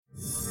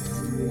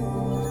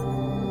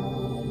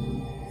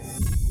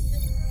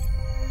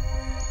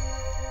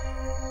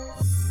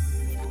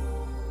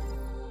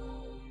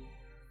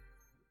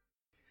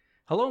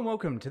Hello and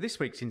welcome to this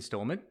week's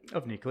instalment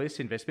of Nucleus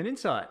Investment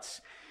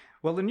Insights.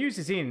 Well, the news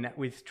is in,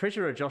 with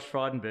Treasurer Josh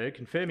Frydenberg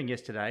confirming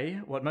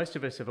yesterday what most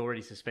of us have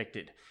already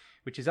suspected,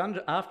 which is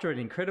after an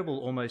incredible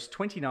almost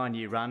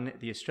 29-year run,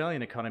 the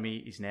Australian economy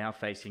is now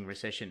facing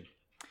recession.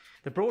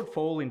 The broad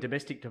fall in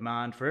domestic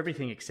demand for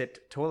everything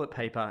except toilet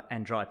paper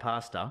and dry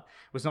pasta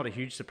was not a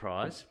huge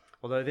surprise,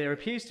 although there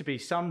appears to be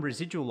some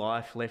residual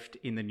life left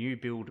in the new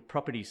build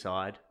property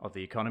side of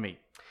the economy.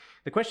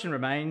 The question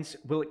remains,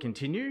 will it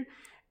continue?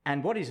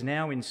 And what is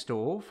now in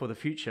store for the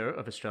future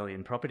of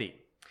Australian property?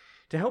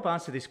 To help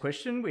answer this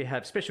question, we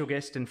have special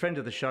guest and friend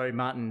of the show,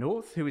 Martin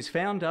North, who is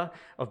founder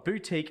of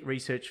boutique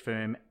research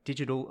firm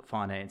Digital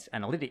Finance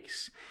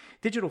Analytics.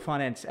 Digital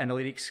Finance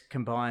Analytics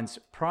combines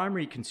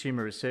primary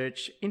consumer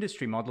research,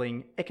 industry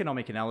modelling,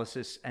 economic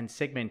analysis and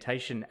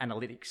segmentation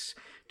analytics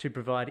to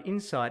provide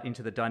insight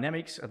into the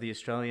dynamics of the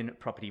Australian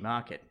property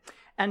market,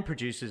 and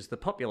produces the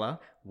popular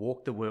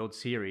Walk the World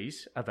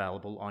series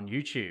available on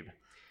YouTube.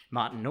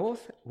 Martin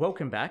North,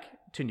 welcome back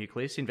to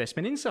Nucleus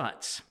Investment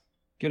Insights.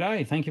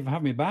 G'day, thank you for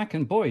having me back.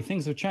 And boy,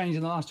 things have changed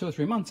in the last 2 or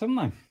 3 months, haven't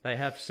they? They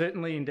have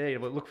certainly indeed.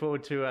 We'll look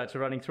forward to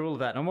running through all of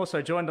that. I'm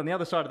also joined on the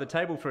other side of the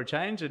table for a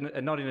change, and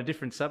not in a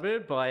different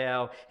suburb, by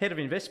our Head of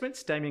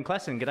Investments, Damien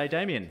Klassen. G'day,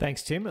 Damien.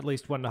 Thanks, Tim. At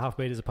least 1.5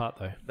 metres apart,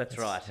 though. That's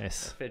right.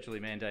 Yes. A federally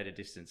mandated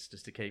distance,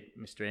 just to keep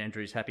Mr.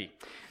 Andrews happy.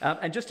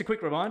 And just a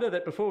quick reminder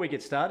that before we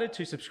get started,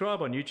 to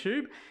subscribe on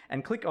YouTube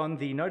and click on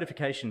the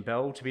notification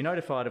bell to be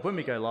notified of when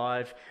we go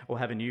live or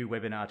have a new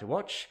webinar to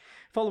watch.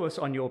 Follow us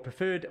on your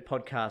preferred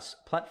podcast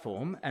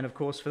platform. And of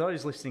course, for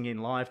those listening in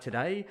live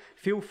today,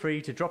 feel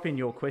free to drop in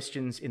your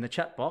questions in the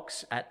chat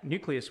box at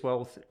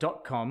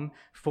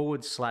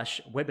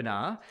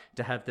nucleuswealth.com/webinar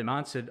to have them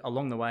answered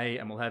along the way.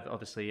 And we'll have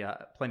obviously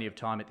plenty of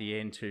time at the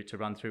end to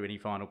run through any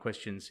final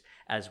questions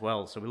as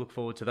well. So we look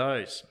forward to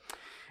those.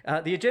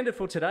 The agenda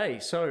for today.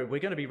 So we're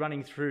going to be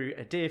running through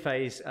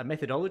DFA's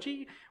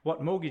methodology,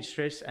 what mortgage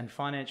stress and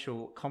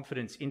financial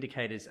confidence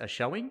indicators are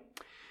showing.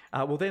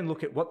 We'll then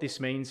look at what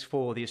this means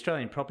for the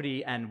Australian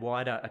property and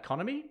wider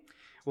economy.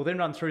 We'll then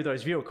run through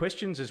those viewer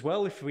questions as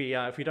well. If we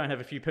don't have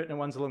a few pertinent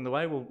ones along the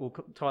way, we'll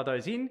tie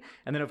those in,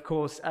 and then of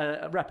course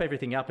wrap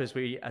everything up as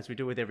we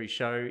do with every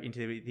show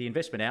into the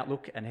investment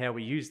outlook and how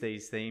we use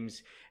these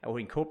themes or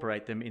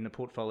incorporate them in the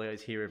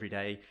portfolios here every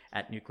day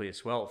at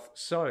Nucleus Wealth.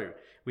 So,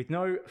 with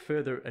no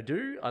further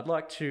ado, I'd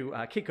like to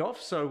kick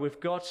off. So we've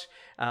got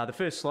the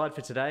first slide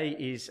for today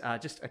is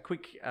just a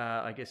quick,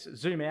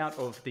 zoom out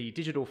of the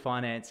Digital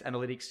Finance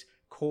Analytics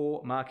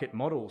core market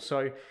model.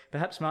 So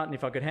perhaps, Martin,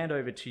 if I could hand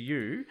over to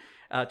you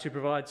to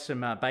provide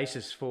some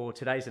basis for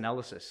today's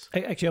analysis.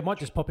 Actually, I might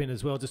just pop in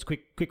as well, just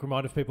quick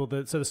reminder for people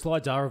that so the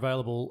slides are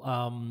available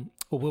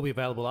or will be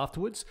available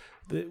afterwards.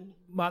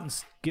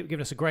 Martin's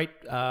given us a great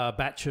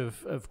batch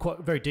of quite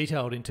very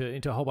detailed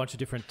into a whole bunch of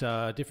different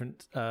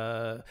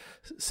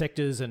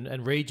sectors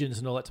and regions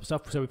and all that sort of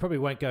stuff. So we probably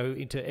won't go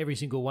into every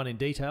single one in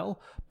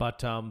detail,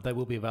 but they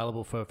will be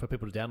available for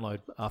people to download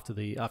after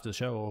the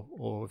show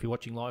or if you're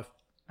watching live.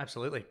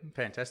 Absolutely.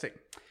 Fantastic.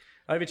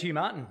 Over to you,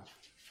 Martin.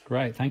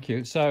 Great, thank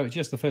you. So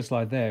just the first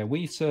slide there.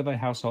 We survey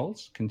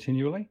households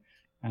continually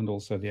and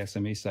also the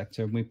SME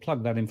sector. And we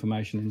plug that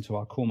information into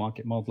our core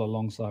market model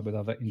alongside with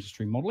other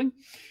industry modeling.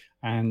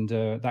 And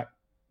that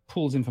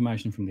pulls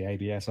information from the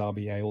ABS,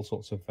 RBA, all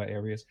sorts of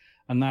areas.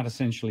 And that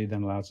essentially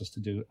then allows us to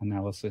do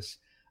analysis.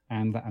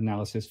 And that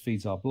analysis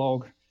feeds our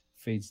blog,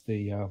 feeds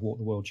the Walk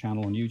the World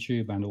channel on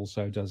YouTube, and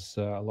also does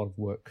a lot of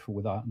work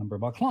with a number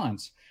of our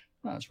clients.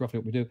 That's roughly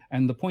what we do.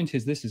 And the point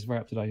is, this is very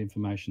up-to-date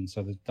information.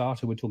 So the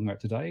data we're talking about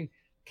today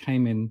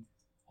came in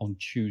on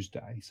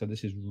Tuesday. So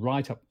this is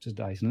right up to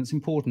date. And it's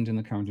important in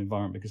the current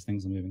environment because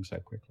things are moving so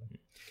quickly.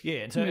 Yeah.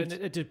 And so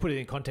and to put it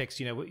in context,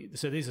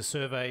 so these are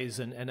surveys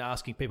and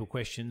asking people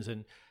questions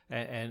and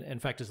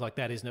factors like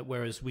that, isn't it?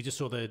 Whereas we just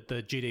saw the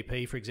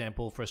GDP, for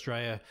example, for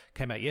Australia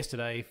came out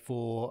yesterday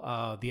for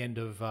the end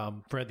of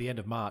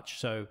March.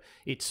 So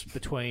it's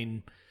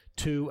between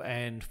 2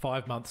 and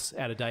 5 months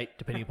out of date,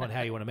 depending upon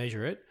how you want to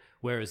measure it.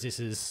 Whereas this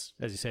is,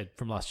 as you said,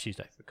 from last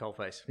Tuesday. The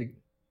coalface.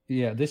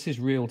 Yeah, this is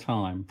real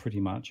time, pretty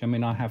much. I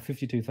mean, I have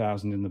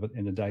 52,000 in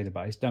the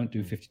database. Don't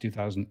do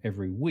 52,000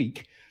 every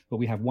week, but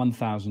we have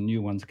 1,000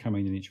 new ones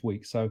coming in each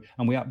week. So,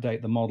 and we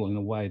update the model in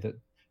a way that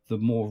the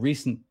more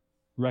recent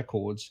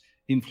records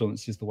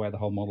influences the way the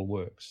whole model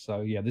works. So,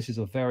 yeah, this is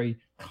a very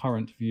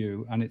current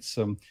view, and it's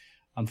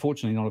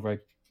unfortunately not a very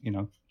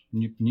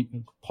new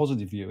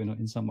positive view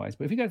in some ways.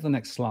 But if you go to the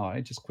next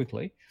slide, just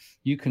quickly,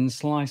 you can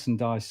slice and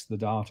dice the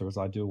data, as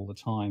I do all the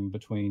time,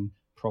 between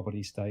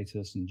property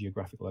status and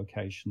geographic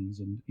locations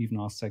and even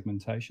our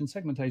segmentation.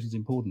 Segmentation is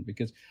important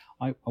because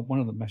one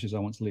of the messages I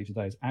want to leave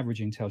today is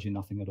averaging tells you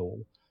nothing at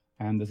all.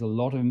 And there's a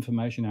lot of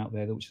information out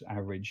there which is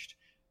averaged,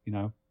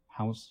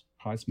 house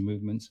price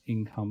movements,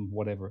 income,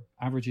 whatever.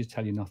 Averages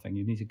tell you nothing.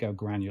 You need to go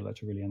granular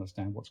to really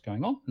understand what's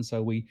going on. And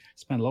so we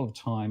spend a lot of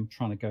time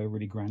trying to go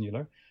really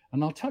granular.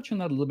 And I'll touch on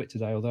that a little bit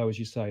today, although, as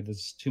you say,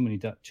 there's too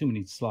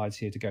many slides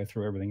here to go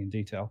through everything in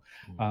detail.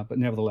 But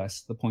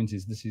nevertheless, the point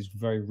is this is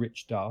very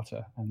rich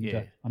data,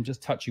 and I'm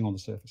just touching on the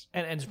surface.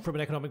 And from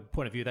an economic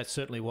point of view, that's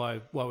certainly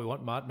why we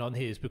want Martin on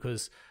here, is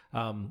because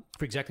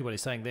for exactly what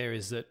he's saying there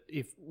is that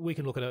if we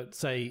can look at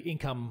say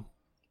income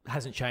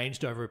hasn't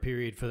changed over a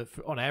period for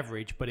on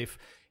average, but if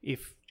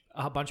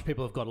a bunch of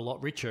people have got a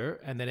lot richer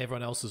and then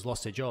everyone else has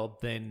lost their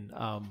job, then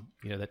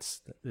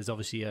there's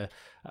obviously a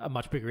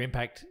much bigger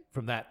impact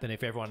from that than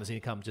if everyone's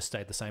income just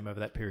stayed the same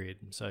over that period.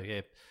 So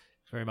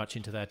very much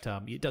into that.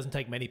 It doesn't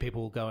take many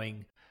people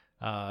going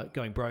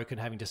broke and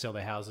having to sell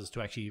their houses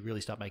to actually really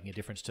start making a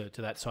difference to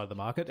that side of the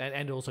market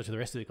and also to the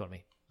rest of the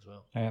economy as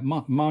well.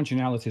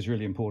 Marginality is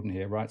really important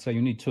here, right? So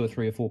you need 2 or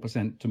 3 or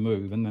 4% to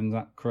move, and then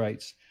that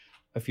creates,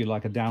 if you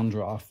like, a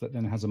downdraft that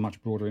then has a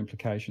much broader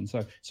implication.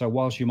 So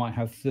whilst you might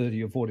have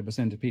 30 or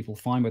 40% of people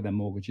fine with their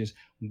mortgages,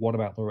 what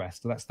about the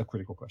rest? So that's the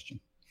critical question.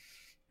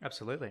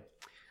 Absolutely.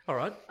 All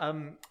right.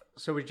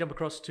 So we jump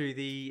across to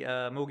the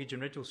mortgage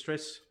and rental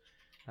stress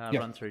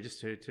run through,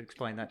 just to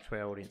explain that to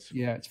our audience.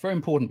 Yeah, it's very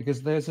important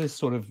because there's this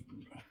sort of,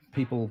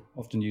 people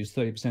often use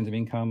 30% of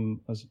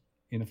income as,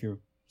 if you're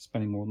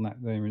spending more than that,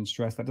 they're in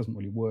stress. That doesn't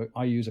really work.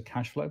 I use a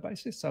cash flow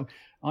basis. So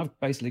I've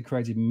basically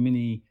created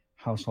mini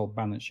household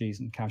balance sheets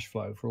and cash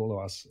flow for all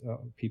of us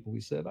people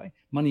we survey.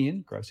 Money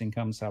in, gross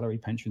income, salary,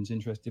 pensions,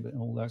 interest,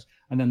 dividend, all those,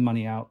 and then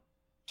money out,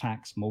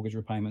 tax, mortgage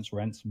repayments,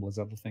 rents, all those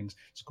other things,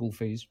 school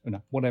fees,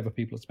 whatever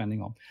people are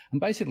spending on. And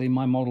basically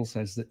my model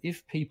says that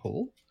if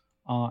people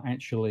are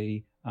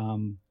actually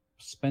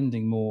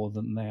spending more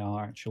than they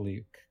are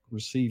actually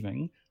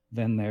receiving,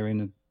 then they're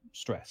in a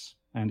stress.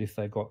 And if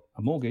they've got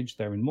a mortgage,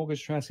 they're in mortgage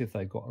stress. If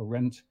they've got a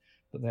rent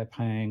that they're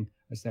paying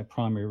as their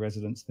primary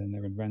residence, then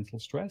they're in rental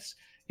stress.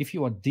 If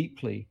you are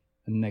deeply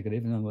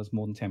negative, in other words,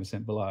 more than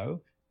 10%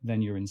 below,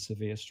 then you're in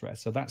severe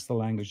stress. So that's the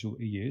language that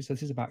we use.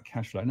 This is about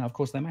cash flow. Now, of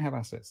course, they may have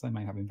assets, they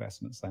may have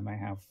investments, they may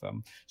have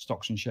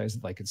stocks and shares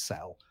that they could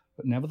sell.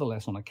 But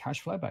nevertheless, on a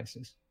cash flow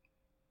basis,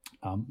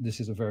 this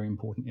is a very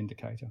important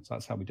indicator. So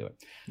that's how we do it.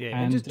 Yeah,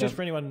 and just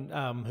for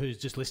anyone who's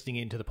just listening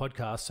into the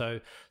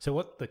podcast, so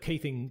what the key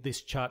thing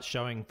this chart's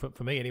showing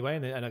for me anyway,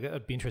 and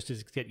I'd be interested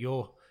to get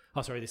your,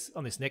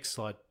 on this next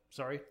slide.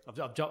 Sorry,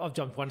 I've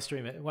jumped one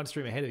stream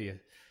ahead of you.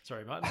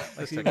 Sorry, Martin.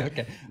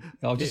 Okay.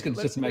 I'm just going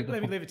to just make.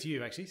 Let me leave it to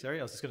you. Actually, sorry,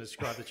 I was just going to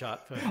describe the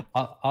chart first.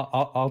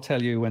 I'll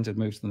tell you when to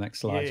move to the next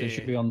slide. So it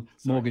should be on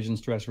mortgage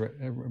and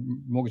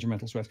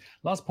rental stress.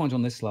 Last point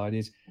on this slide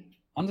is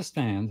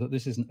understand that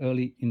this is an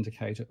early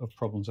indicator of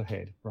problems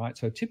ahead, right?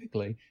 So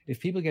typically,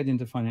 if people get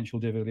into financial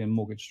difficulty and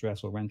mortgage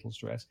stress or rental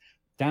stress,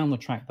 down the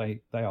track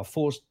they are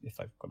forced, if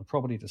they've got a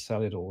property, to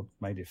sell it or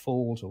may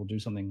default or do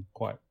something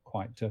quite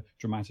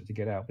dramatic to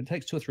get out. But it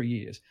takes 2 or 3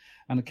 years.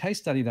 And a case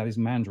study that is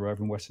Mandurah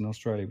over in Western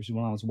Australia, which is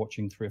one I was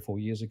watching 3 or 4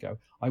 years ago.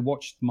 I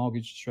watched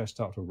mortgage stress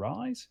start to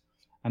rise.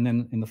 And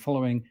then in the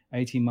following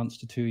 18 months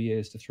to 2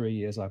 years to 3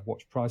 years, I've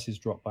watched prices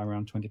drop by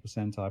around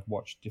 20%. I've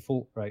watched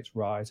default rates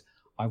rise.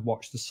 I've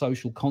watched the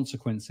social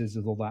consequences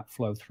of all that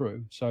flow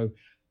through. So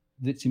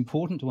it's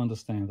important to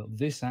understand that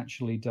this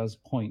actually does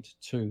point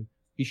to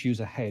issues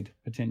ahead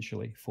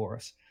potentially for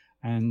us.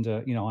 And,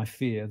 I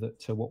fear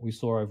that what we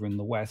saw over in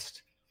the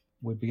West,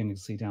 we're beginning to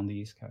see down the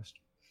East Coast.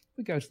 If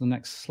we go to the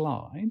next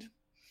slide,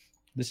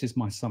 this is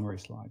my summary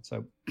slide.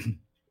 So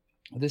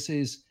this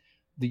is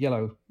the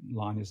yellow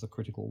line is the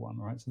critical one,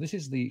 right? So this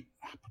is the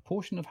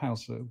proportion of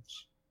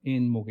households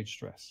in mortgage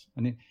stress.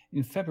 And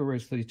in February,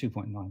 it's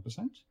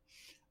 32.9%.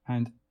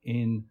 And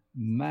in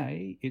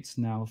May, it's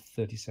now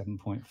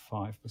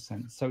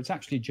 37.5%. So it's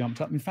actually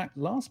jumped up. In fact,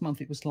 last month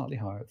it was slightly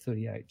higher at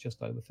 38,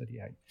 just over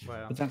 38.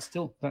 Wow. But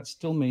that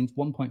still means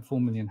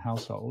 1.4 million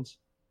households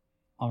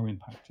are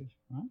impacted,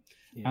 right?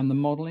 Yeah. And the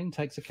modeling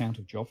takes account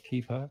of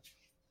JobKeeper,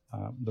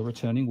 the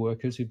returning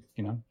workers who,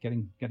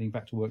 getting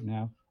back to work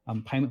now,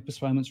 payment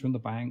postponements from the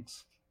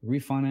banks,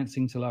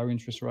 refinancing to lower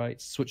interest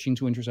rates, switching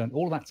to interest rate,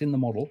 all that's in the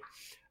model.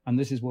 And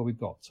this is what we've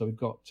got. So we've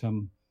got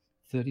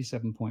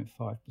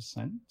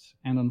 37.5%.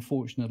 And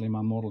unfortunately,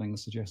 my modeling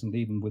is suggesting that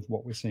even with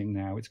what we're seeing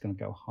now, it's going to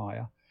go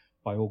higher.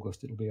 By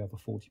August, it'll be over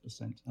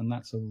 40%. And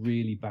that's a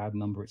really bad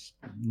number. It's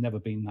never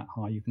been that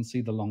high. You can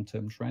see the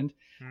long-term trend.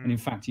 And in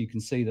fact, you can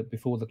see that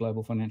before the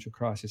global financial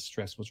crisis,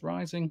 stress was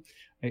rising.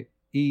 It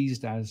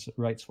eased as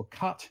rates were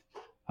cut.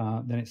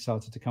 Then it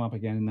started to come up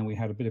again. And then we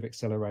had a bit of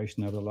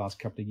acceleration over the last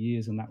couple of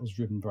years. And that was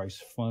driven very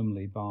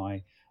firmly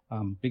by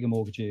bigger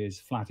mortgages,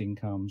 flat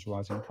incomes,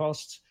 rising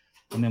costs.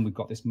 And then we've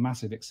got this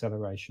massive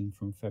acceleration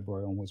from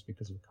February onwards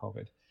because of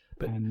COVID.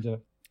 But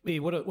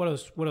what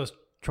I was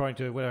trying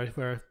to, where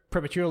I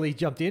prematurely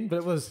jumped in, but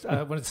it was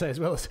I wanted to say as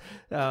well as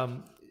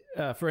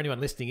for anyone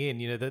listening in,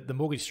 the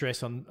mortgage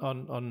stress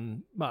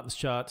on Martin's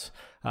charts,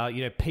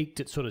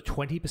 peaked at sort of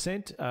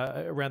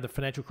 20% around the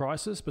financial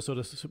crisis, but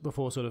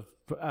before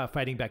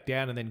fading back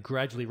down and then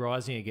gradually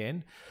rising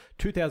again.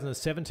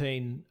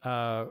 2017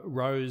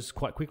 rose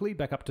quite quickly,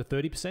 back up to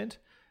 30%.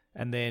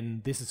 And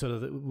then this is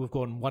we've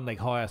gone one leg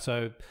higher.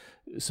 So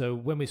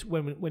when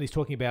he's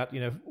talking about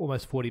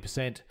almost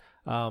 40%,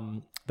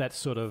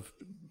 that's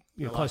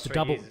close to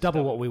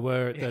double what we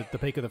were at the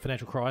peak of the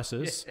financial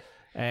crisis,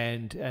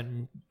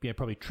 and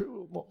probably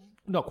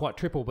not quite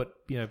triple, but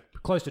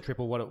close to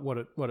triple what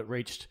it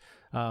reached.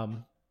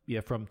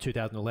 From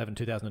 2011,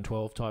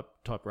 2012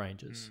 type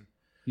ranges.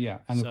 Yeah,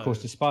 and of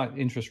course, despite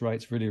interest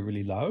rates really,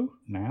 really low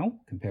now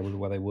compared with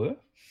where they were,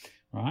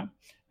 right?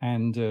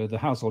 And the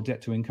household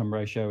debt to income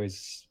ratio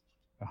is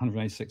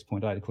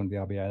 186.8 according to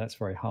the RBA. That's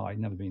very high.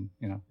 Never been,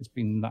 it's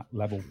been that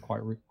level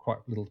quite a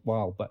little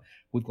while. But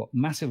we've got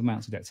massive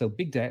amounts of debt. So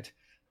big debt,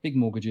 big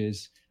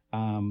mortgages.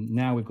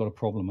 Now we've got a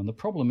problem, and the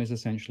problem is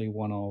essentially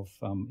one of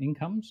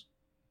incomes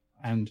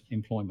and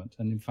employment.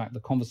 And in fact,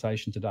 the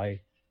conversation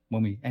today,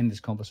 when we end this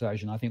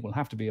conversation, I think will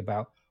have to be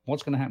about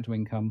what's going to happen to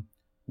income,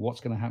 what's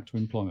going to happen to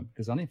employment.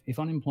 Because if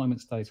unemployment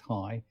stays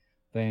high,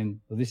 then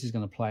this is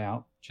going to play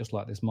out just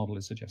like this model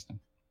is suggesting.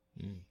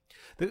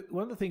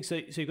 One of the things, so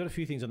you've got a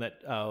few things on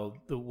that,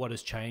 the what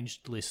has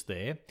changed list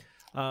there.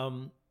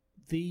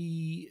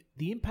 The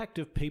impact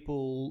of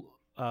people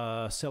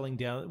selling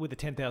down with the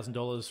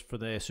 $10,000 for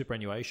their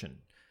superannuation.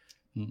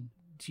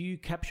 Do you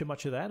capture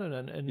much of that?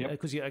 And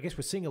because I guess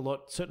we're seeing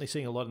certainly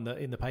seeing a lot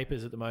in the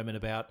papers at the moment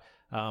about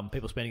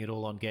people spending it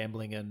all on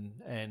gambling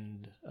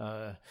and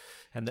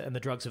the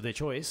drugs of their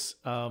choice.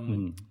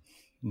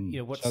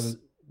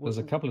 There's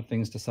a couple of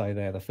things to say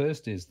there. The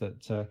first is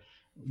that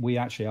we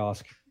actually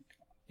ask,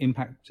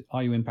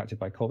 are you impacted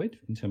by COVID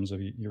in terms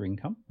of your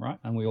income, right?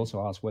 And we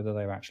also ask whether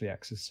they've actually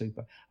accessed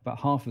super. About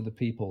half of the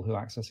people who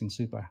are accessing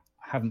super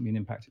haven't been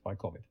impacted by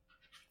COVID.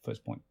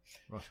 First point.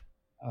 Right.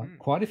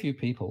 Quite a few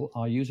people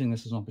are using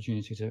this as an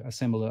opportunity to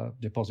assemble a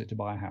deposit to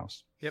buy a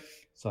house. Yep.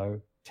 So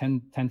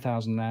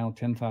 10,000 now,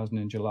 10,000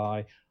 in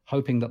July,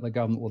 hoping that the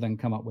government will then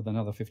come up with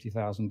another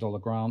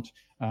 $50,000 grant.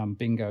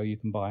 Bingo, you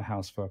can buy a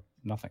house for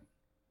nothing.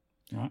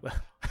 Right?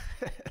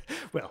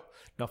 Well,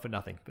 not for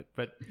nothing,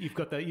 but you've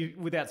got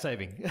without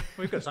saving.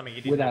 We've got something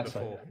you didn't have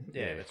before. Saving.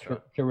 Yeah, that's right.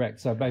 Correct.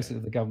 So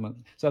basically, the government.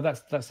 So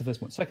that's the first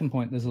point. Second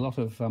point, there's a lot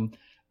of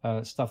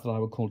stuff that I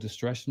would call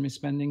discretionary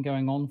spending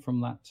going on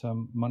from that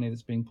money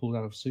that's being pulled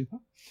out of super.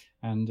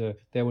 And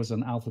there was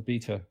an Alpha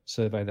Beta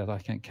survey that I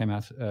think came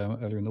out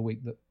earlier in the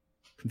week that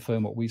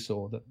confirmed what we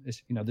saw, that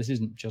this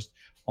isn't just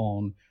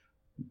on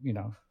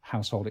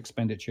household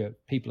expenditure.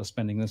 People are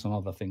spending this on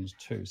other things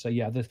too. So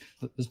yeah, there's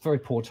very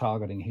poor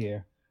targeting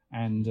here.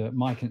 And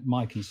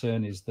my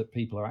concern is that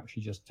people are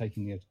actually just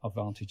taking the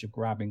advantage of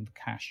grabbing the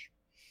cash.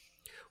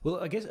 Well,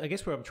 I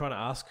guess where I'm trying to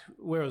ask,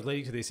 where I was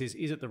leading to this is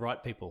it the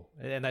right people?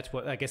 And that's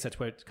where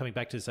it's coming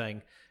back to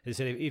saying, as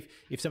I said,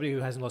 if somebody who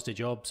hasn't lost their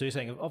job, so you're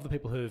saying of the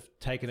people who've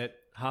taken it,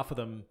 half of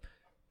them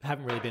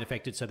haven't really been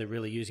affected, so they're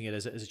really using it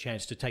as a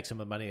chance to take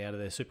some of the money out of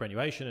their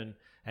superannuation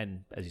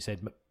and as you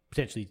said,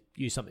 potentially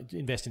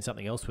invest in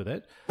something else with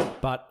it,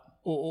 but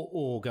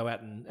or go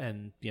out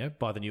and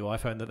buy the new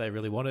iPhone that they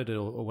really wanted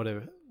or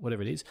whatever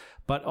it is.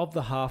 But of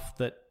the half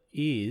that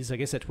is, I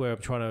guess that's where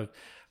I'm trying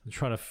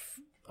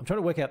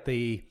to work out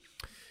the.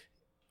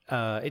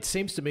 It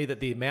seems to me that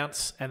the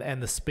amounts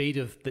and the speed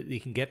that you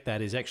can get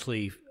that is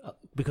actually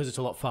because it's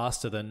a lot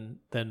faster than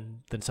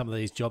some of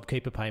these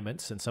JobKeeper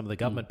payments and some of the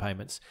government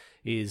payments.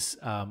 It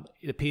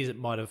appears it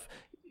might have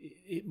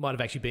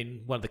actually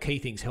been one of the key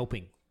things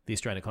helping the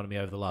Australian economy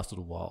over the last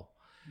little while.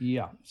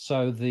 Yeah.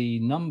 So the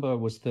number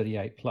was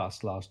 38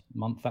 plus last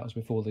month. That was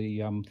before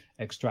the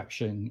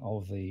extraction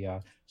of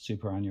the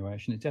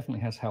superannuation. It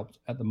definitely has helped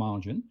at the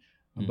margin.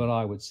 But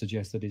I would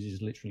suggest that it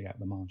is literally at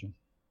the margin.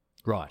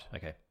 Right.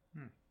 Okay.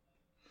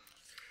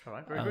 All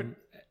right. Very good.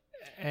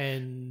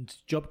 And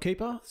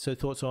JobKeeper. So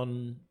thoughts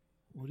on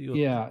what are your?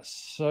 Yeah.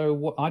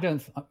 So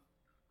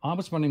I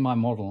was running my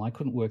model and I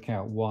couldn't work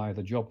out why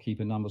the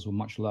JobKeeper numbers were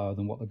much lower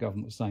than what the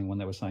government was saying when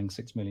they were saying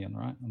 6 million,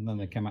 right? And then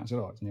they came out and said,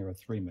 it's nearer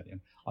 3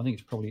 million. I think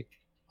it's probably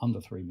under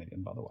 3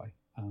 million, by the way,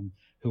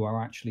 who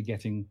are actually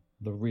getting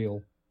the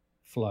real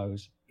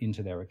flows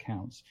into their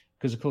accounts.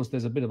 Because, of course,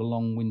 there's a bit of a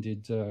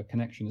long-winded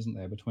connection, isn't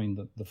there,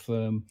 between the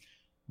firm,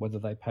 whether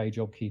they pay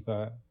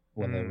JobKeeper,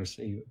 whether they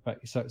receive.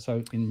 But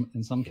so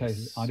in some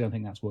cases, I don't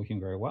think that's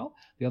working very well.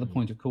 The other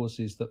point, of course,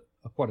 is that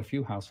quite a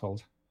few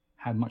households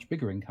had much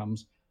bigger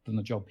incomes than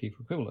the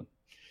JobKeeper equivalent.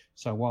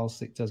 So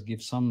whilst it does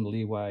give some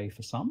leeway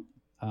for some,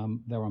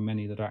 there are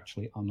many that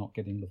actually are not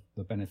getting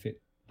the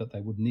benefit that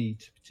they would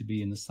need to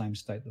be in the same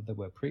state that they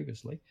were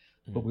previously.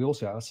 But we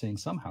also are seeing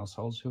some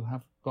households who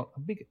have got a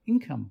big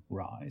income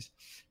rise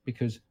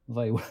because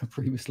they were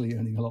previously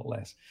earning a lot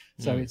less.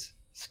 So it's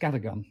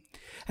scattergun.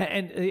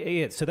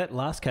 And so that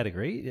last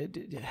category,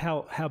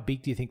 how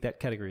big do you think that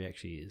category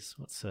actually is?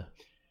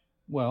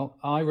 Well,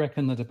 I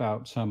reckon that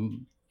about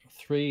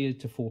 3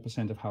 to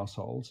 4% of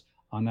households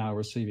are now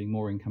receiving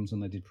more incomes than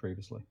they did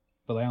previously,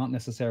 but they aren't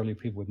necessarily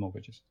people with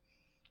mortgages.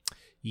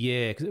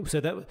 Yeah,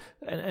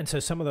 so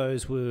some of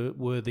those were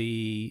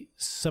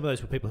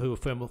people who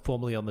were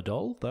formerly on the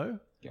dole, though.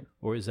 Yep.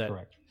 Or is that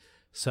correct?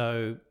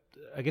 So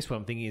I guess what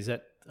I'm thinking is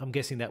that I'm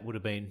guessing that would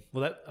have been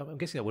 3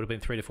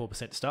 to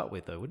 4% to start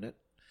with, though, wouldn't it?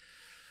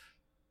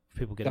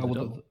 People getting the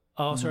dole.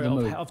 Of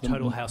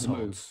total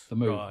households. The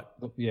move. Right.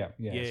 Yeah.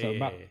 So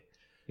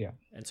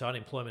And so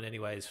unemployment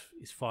anyway is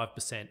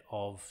 5%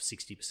 of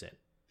 60%.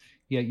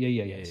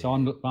 Yeah. So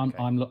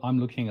I'm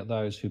looking at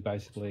those who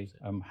basically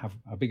have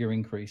a bigger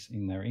increase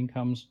in their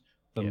incomes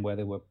than where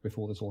they were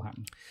before this all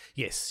happened.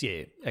 Yes,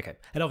 yeah, okay.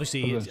 And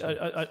obviously,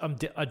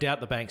 I doubt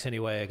the banks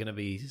anyway are going to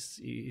be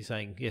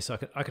saying, yes, I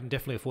can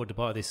definitely afford to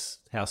buy this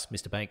house,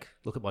 Mr. Bank.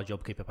 Look at my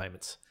JobKeeper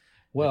payments.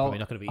 Well,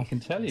 not going to be... I can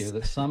tell you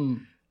that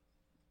some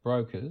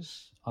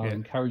brokers are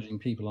encouraging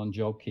people on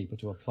JobKeeper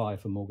to apply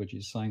for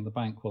mortgages, saying the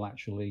bank will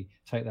actually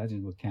take that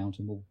into account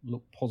and will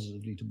look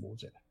positively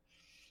towards it.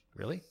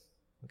 Really?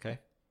 Okay.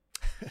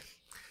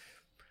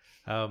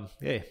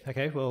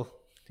 Okay. Well,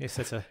 yes,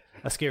 that's a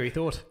scary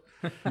thought.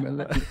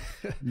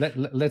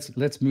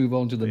 Let's move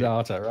on to the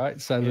data, right?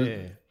 So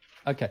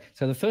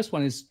the first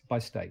one is by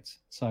states.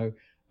 So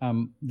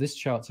this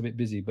chart's a bit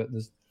busy, but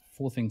there's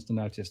 4 things to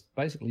notice.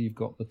 Basically, you've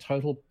got the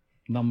total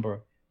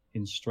number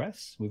in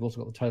stress. We've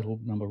also got the total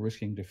number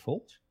risking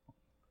default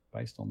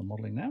based on the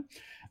modeling now.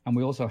 And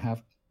we also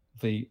have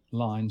the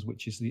lines,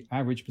 which is the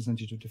average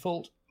percentage of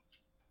default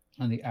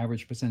and the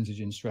average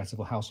percentage in stress of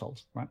a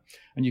household, right?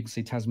 And you can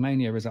see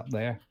Tasmania is up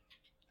there.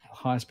 The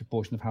highest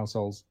proportion of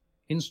households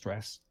in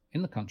stress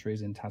in the country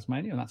is in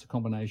Tasmania, and that's a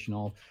combination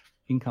of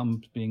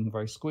income being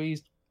very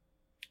squeezed,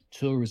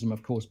 tourism,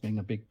 of course, being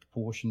a big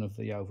proportion of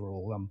the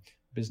overall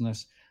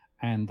business,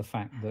 and the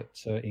fact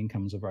that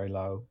incomes are very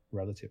low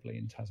relatively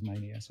in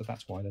Tasmania. So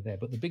that's why they're there.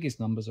 But the biggest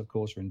numbers, of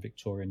course, are in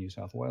Victoria and New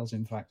South Wales.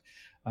 In fact,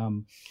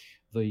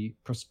 the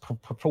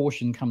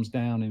proportion comes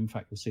down. In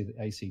fact, you'll see that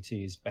ACT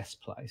is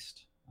best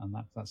placed. And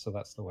that's the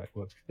way it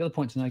works. The other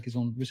point to make is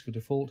on risk of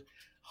default.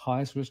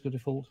 Highest risk of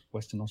default,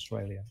 Western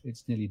Australia.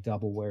 It's nearly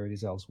double where it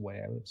is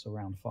elsewhere. It's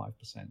around 5%.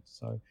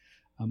 So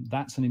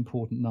that's an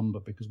important number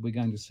because we're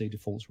going to see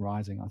defaults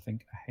rising, I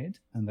think, ahead.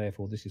 And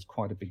therefore, this is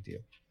quite a big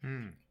deal.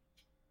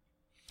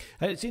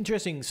 It's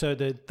interesting. So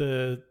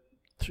the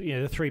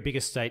 3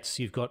 biggest states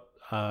you've got,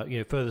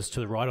 furthest to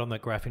the right on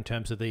that graph in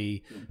terms of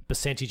the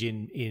percentage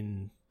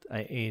in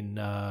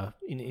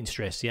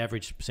stress, the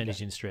average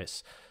percentage in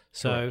stress.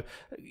 So,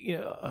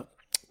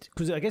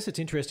 because I guess it's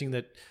interesting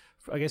that,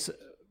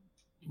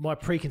 my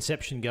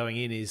preconception going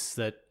in is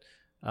that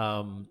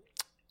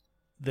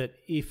that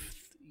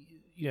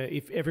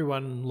if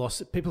everyone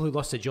people who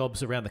lost their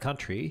jobs around the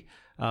country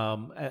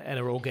and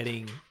are all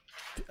getting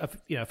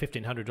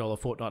 $1,500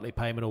 fortnightly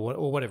payment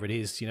or whatever it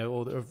is,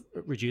 or have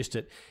reduced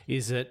it,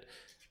 is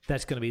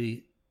that's going to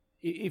be,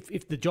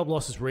 if the job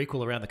losses were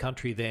equal around the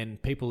country, then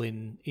people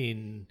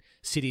in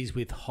cities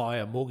with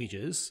higher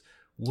mortgages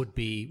would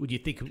you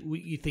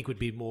think would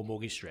be more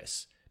mortgage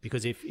stress?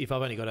 Because if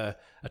I've only got a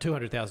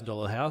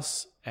 $200,000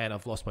 house and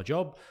I've lost my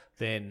job,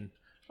 then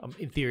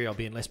in theory I'll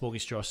be in less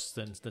mortgage stress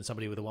than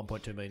somebody with a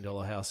 $1.2 million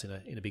house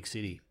in a big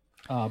city.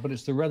 But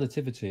it's the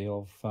relativity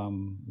of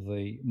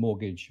the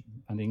mortgage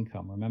and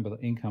income. Remember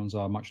that incomes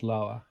are much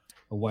lower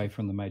away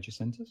from the major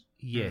centres.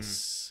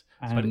 Yes.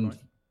 And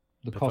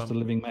the cost of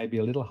living may be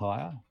a little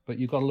higher, but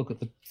you've got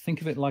to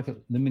think of it like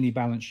the mini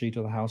balance sheet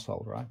of the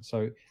household, right?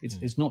 So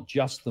it's not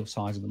just the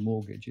size of the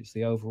mortgage, it's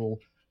the overall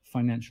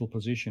financial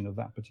position of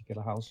that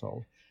particular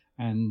household.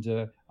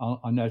 And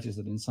I noticed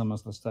that in some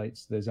of the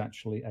states, there's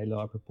actually a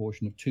lower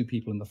proportion of 2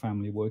 people in the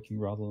family working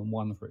rather than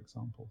 1, for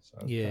example. So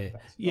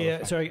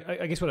So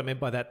I guess what I meant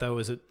by that, though,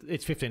 is that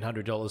it's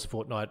 $1,500 a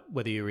fortnight,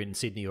 whether you're in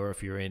Sydney or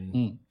if you're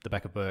in the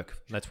back of Bourke.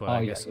 That's why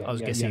I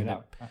was guessing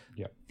that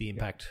the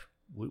impact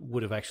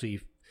would have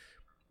actually...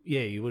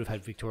 Yeah, you would have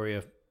had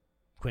Victoria,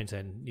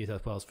 Queensland, New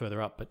South Wales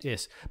further up,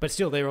 but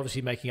still, they're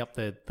obviously making up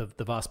the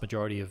vast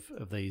majority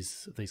of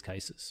these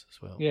cases as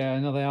well. Yeah,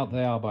 no,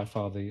 they are by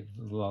far the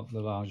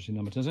largest in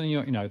numbers. And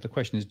the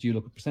question is, do you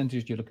look at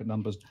percentage? Do you look at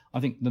numbers? I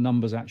think the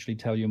numbers actually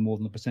tell you more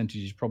than the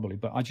percentages probably.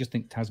 But I just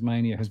think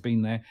Tasmania has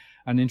been there,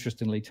 and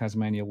interestingly,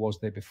 Tasmania was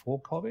there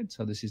before COVID.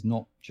 So this is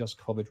not just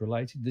COVID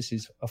related. This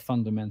is a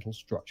fundamental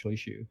structural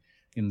issue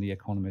in the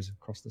economies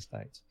across the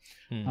states.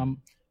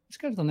 Let's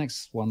go to the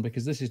next one,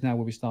 because this is now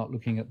where we start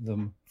looking at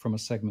them from a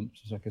segment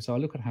perspective. So I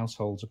look at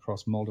households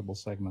across multiple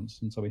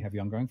segments. And so we have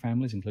young growing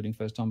families, including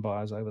first-time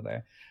buyers over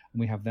there.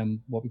 And we have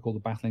them, what we call the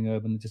battling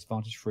urban, the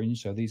disadvantaged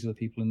fringe. So these are the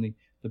people in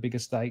the bigger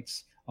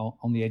states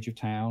on the edge of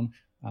town,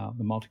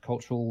 the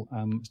multicultural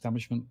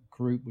establishment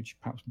group, which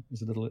perhaps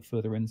is a little bit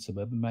further in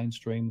suburban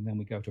mainstream. And then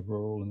we go to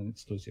rural and then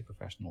exclusive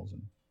professionals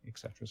and et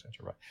cetera,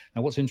 right?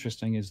 Now, what's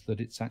interesting is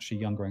that it's actually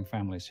young growing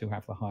families who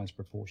have the highest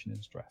proportion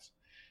in stress.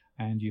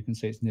 And you can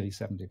see it's nearly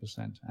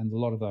 70%. And a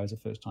lot of those are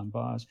first-time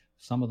buyers.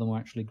 Some of them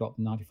actually got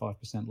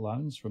 95%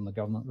 loans from the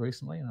government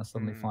recently and are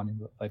suddenly finding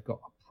that they've got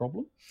a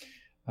problem.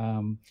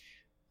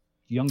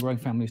 Young growing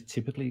families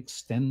typically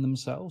extend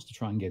themselves to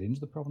try and get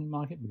into the property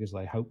market because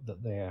they hope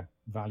that their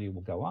value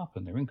will go up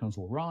and their incomes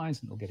will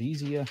rise and it'll get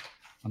easier.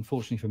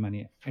 Unfortunately for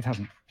many, it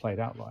hasn't played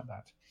out like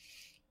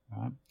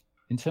that.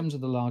 In terms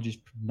of the largest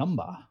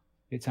number,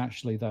 it's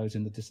actually those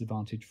in the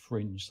disadvantaged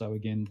fringe. So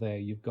again, there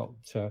you've got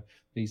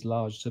these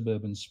large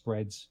suburban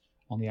spreads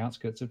on the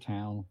outskirts of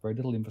town, very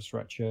little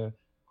infrastructure,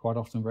 quite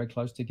often very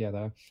close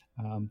together.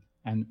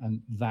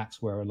 And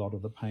that's where a lot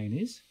of the pain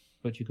is.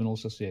 but you can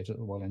also see it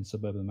in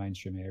suburban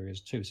mainstream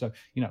areas too. So,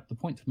 the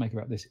point to make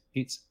about this,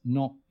 it's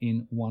not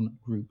in one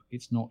group.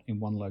 It's not in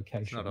one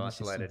location. It's not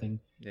isolated.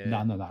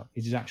 No.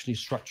 It is actually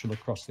structural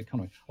across the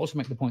economy. Also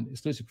make the point that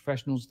exclusive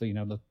professionals,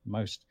 the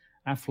most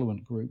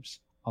affluent groups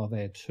are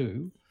there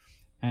too.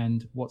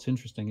 And what's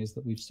interesting is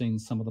that we've seen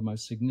some of the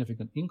most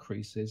significant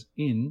increases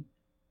in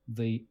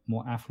the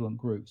more affluent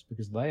groups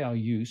because they are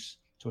used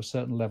to a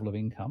certain level of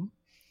income,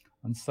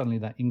 and suddenly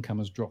that income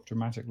has dropped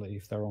dramatically.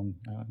 If they're on,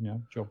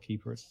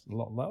 JobKeeper, it's a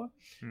lot lower.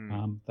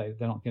 They're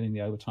not getting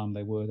the overtime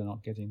they were. They're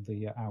not getting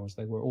the hours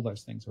they were. All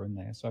those things are in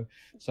there.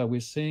 So we're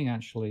seeing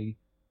actually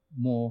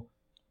more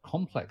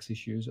complex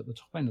issues at the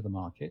top end of the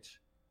market,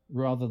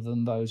 rather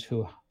than those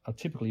who are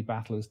typically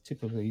battlers,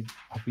 typically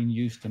have been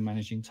used to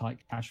managing tight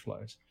cash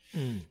flows.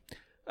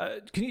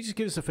 Can you just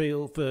give us a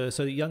feel for,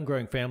 so the young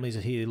growing families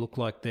here look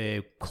like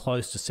they're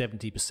close to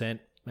 70%,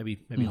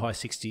 maybe high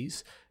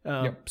 60s.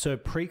 So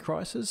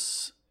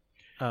pre-crisis,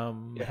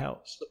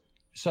 how?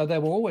 So they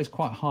were always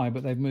quite high,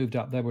 but they've moved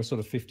up. They were sort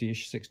of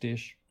 50-ish,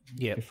 60-ish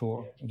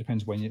before. It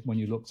depends when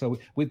you look. So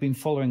we've been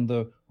following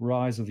the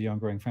rise of the young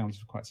growing families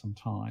for quite some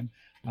time,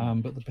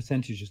 but the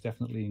percentage has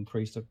definitely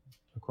increased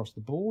across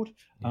the board.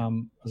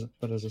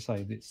 But as I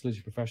say, the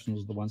exclusive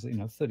professionals are the ones that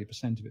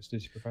 30% of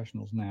exclusive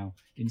professionals now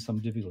in some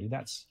difficulty.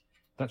 That's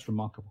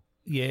remarkable.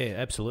 Yeah,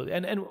 absolutely.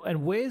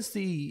 And where do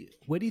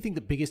you think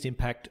the biggest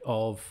impact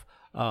of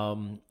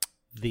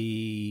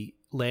the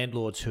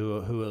landlords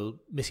who are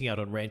missing out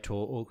on rent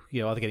or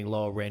either getting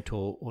lower rent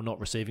or not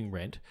receiving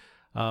rent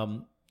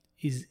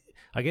is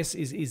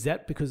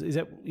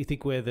that you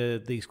think where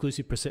the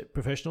exclusive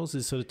professionals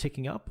is sort of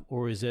ticking up,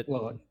 or is it?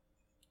 Well,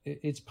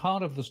 it's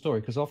part of the story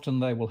because often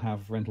they will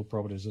have rental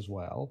properties as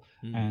well.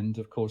 And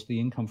of course, the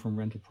income from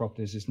rental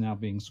properties is now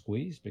being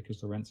squeezed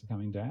because the rents are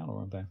coming down,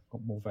 or they've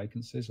got more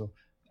vacancies, or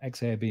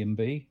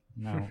ex-Airbnb,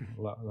 now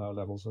low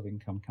levels of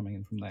income coming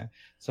in from there.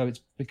 So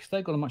it's because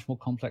they've got a much more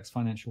complex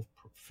financial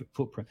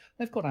footprint.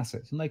 They've got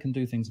assets and they can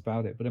do things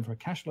about it. But from a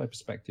cash flow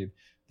perspective,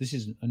 this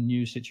is a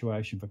new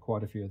situation for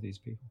quite a few of these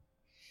people.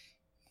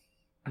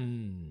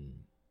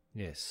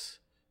 Yes.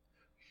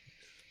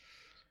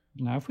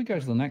 Now, if we go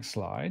to the next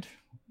slide,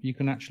 you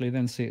can actually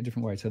then see it a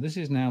different way. So this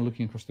is now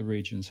looking across the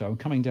region. So I'm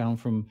coming down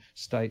from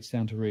states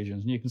down to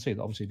regions, and you can see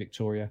that obviously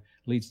Victoria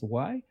leads the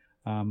way.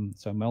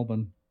 So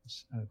Melbourne,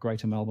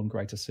 Greater Melbourne,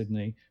 Greater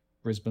Sydney,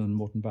 Brisbane,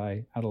 Moreton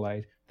Bay,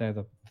 Adelaide, they're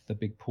the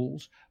big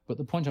pools. But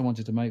the point I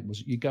wanted to make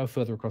was you go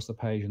further across the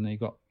page and then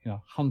you've got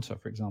Hunter,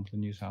 for example,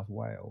 in New South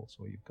Wales,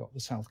 or you've got the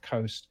South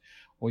Coast,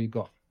 or you've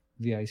got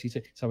the ACT.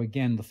 So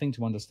again, the thing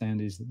to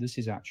understand is that this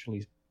is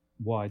actually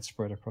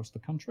widespread across the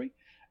country.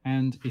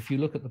 And if you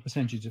look at the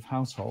percentage of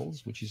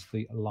households, which is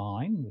the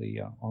line,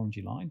 the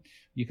orangey line,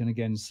 you can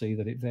again see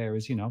that it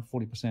varies,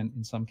 40%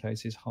 in some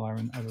cases, higher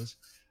in others.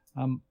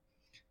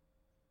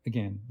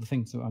 Again, the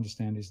thing to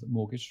understand is that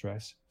mortgage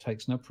stress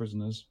takes no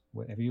prisoners.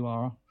 Wherever you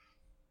are,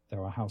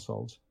 there are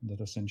households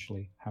that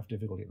essentially have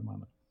difficulty at the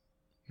moment.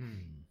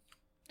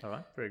 All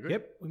right, very good.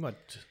 Yep, we might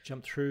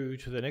jump through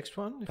to the next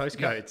one.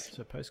 Postcodes.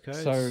 So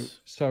postcodes.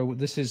 So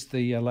this is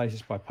the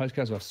latest by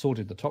postcodes. I've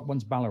sorted the top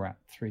ones. Ballarat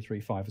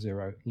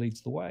 3350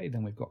 leads the way.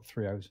 Then we've got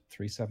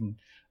 3037,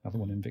 another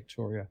one in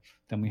Victoria.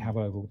 Then we have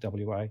Oval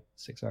WA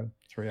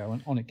 6030,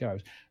 and on it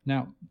goes.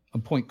 Now,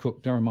 and Point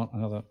Cook, Derrimut,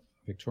 another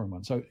Victorian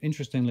one. So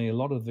interestingly, a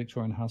lot of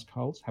Victorian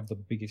households have the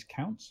biggest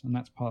counts, and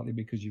that's partly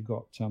because you've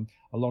got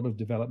a lot of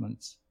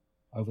developments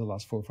over the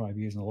last 4 or 5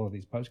 years in a lot of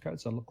these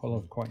postcodes. So a lot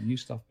of quite new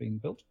stuff being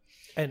built.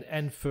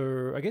 And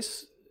for, I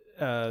guess,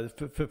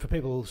 for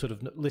people sort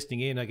of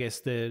listening in, I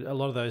guess a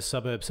lot of those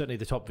suburbs, certainly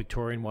the top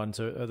Victorian ones,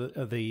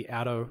 are the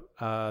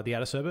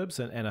outer suburbs,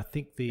 and I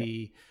think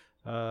the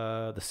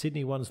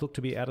Sydney ones look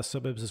to be outer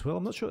suburbs as well.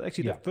 I'm not sure.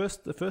 Actually,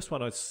 the first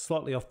one is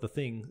slightly off the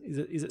thing.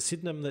 Is it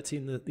Sydenham that's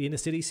in the inner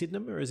city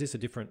Sydenham, or is this a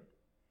different?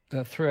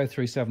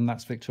 3037,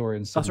 that's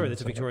Victorian Sydenham. Oh, sorry, that's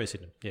a Victoria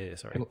Sydenham. Yeah,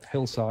 sorry.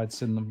 Hillside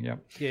Sydenham, yeah.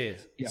 Yeah.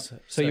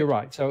 So you're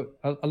right. So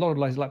a lot of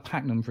places like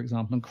Pakenham, for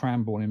example, and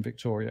Cranbourne in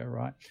Victoria,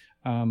 right,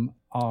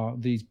 are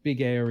these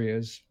big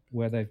areas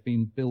where they've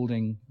been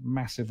building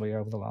massively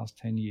over the last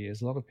 10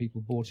 years. A lot of people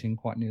bought in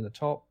quite near the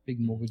top, big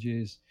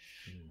mortgages,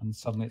 and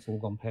suddenly it's all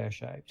gone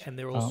pear-shaped. And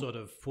they're all sort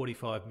of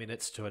 45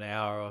 minutes to an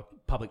hour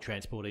public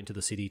transport into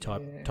the city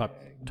type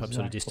sort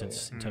of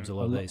distance in terms of a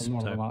lot of these.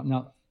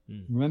 Now,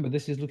 remember,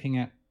 this is looking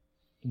at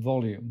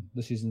volume.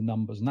 This is the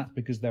numbers, and that's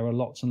because there are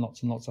lots and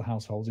lots and lots of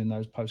households in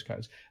those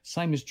postcodes.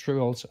 Same is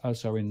true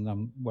also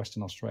in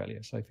Western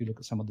Australia. So if you look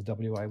at some of the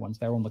WA ones,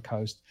 they're on the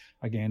coast.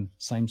 Again,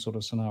 same sort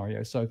of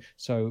scenario. So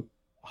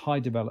high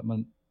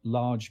development,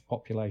 large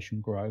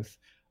population growth,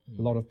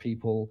 a lot of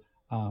people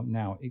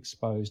now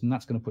exposed, and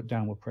that's going to put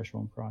downward pressure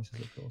on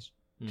prices, of course.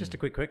 Just a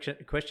quick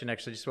question,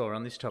 actually, just while we're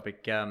on this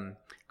topic.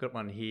 Got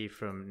one here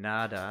from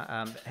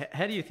Nada.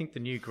 How do you think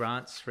the new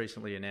grants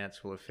recently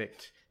announced will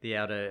affect the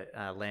outer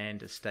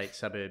land estate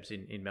suburbs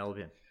in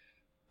Melbourne?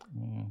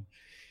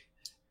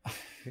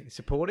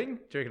 Supporting?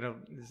 Do you reckon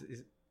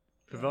is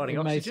providing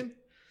oxygen?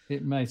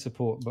 It may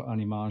support, but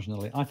only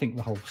marginally. I think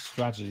the whole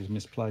strategy is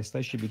misplaced.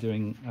 They should be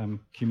doing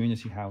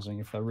community housing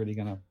if they're really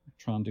going to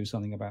try and do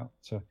something about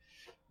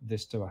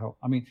this to help.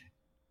 I mean,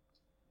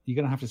 you're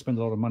going to have to spend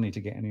a lot of money to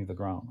get any of the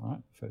grant, right?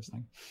 First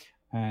thing.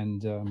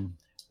 And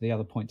the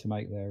other point to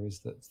make there is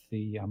that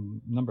the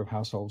number of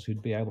households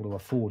who'd be able to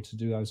afford to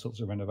do those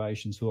sorts of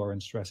renovations who are in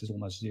stress is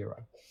almost zero.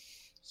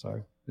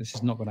 So this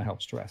is not going to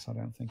help stress, I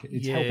don't think.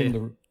 It's helping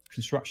the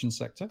construction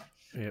sector,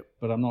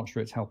 but I'm not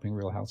sure it's helping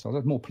real households.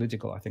 It's more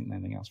political, I think, than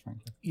anything else,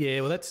 frankly.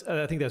 Yeah, well,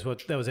 I think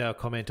that was our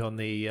comment on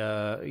the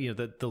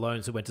the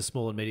loans that went to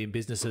small and medium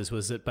businesses,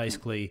 was that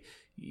basically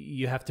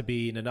you have to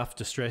be in enough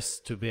distress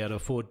to be able to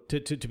afford to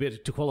be able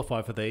to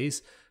qualify for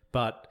these,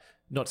 but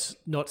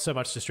not so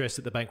much distress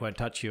that the bank won't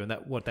touch you. And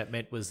what that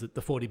meant was that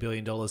the $40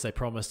 billion they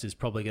promised is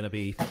probably going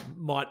to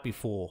might be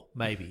 4,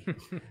 maybe.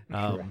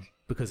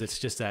 Because it's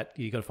just that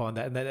you got to find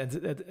that, and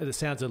it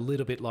sounds a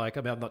little bit like,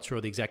 I mean, I'm not sure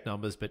of the exact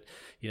numbers, but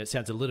it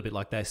sounds a little bit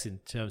like this in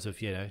terms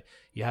of you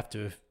have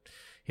to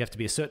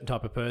be a certain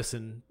type of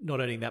person, not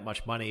earning that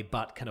much money,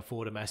 but can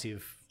afford a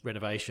massive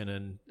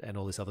renovation and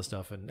all this other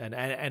stuff,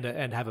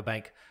 and have a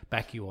bank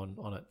back you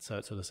on it. So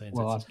it sort of seems.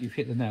 Well, you've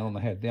hit the nail on the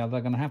head. They're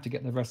going to have to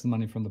get the rest of the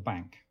money from the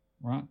bank,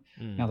 right?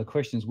 Now the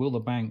question is, will the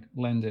bank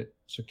lend it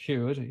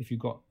secured? If you've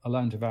got a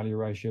loan to value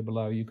ratio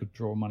below, you could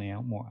draw money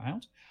out,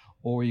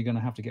 or are you going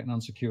to have to get an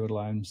unsecured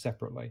loan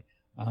separately?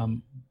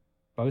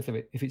 Both of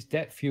it. If it's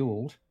debt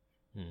fueled,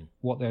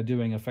 what they're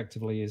doing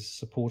effectively is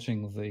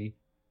supporting the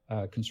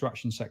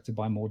construction sector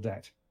by more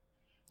debt.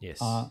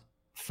 Yes.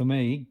 For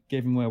me,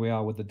 given where we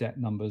are with the debt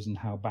numbers and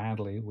how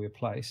badly we're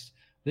placed,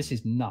 this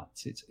is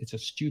nuts. It's a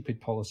stupid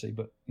policy,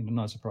 but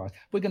no surprise.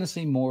 We're going to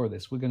see more of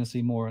this. We're going to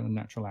see more in the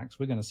natural acts.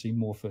 We're going to see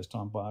more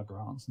first-time buyer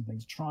grants and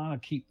things, trying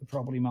to keep the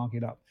property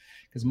market up.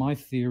 Because my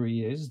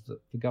theory is that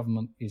the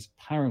government is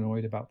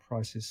paranoid about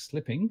prices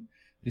slipping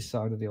this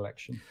side of the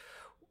election.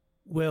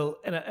 Well,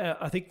 and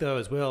I think though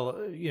as well,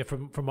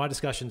 from my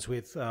discussions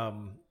with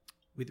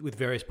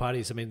various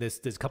parties, I mean,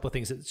 there's a couple of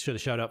things that should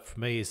have showed up for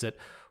me. Is that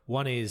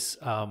one is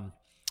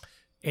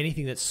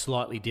anything that's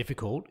slightly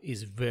difficult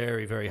is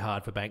very, very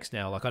hard for banks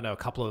now. Like I know a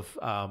couple of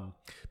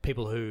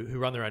people who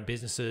run their own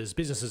businesses.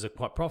 Businesses are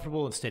quite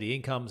profitable and steady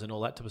incomes and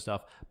all that type of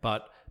stuff.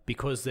 But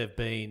because they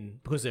run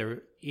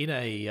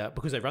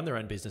their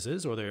own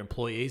businesses or they're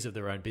employees of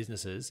their own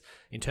businesses,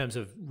 in terms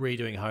of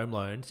redoing home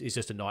loans is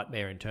just a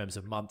nightmare in terms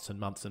of months and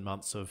months and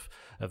months of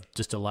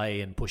just delay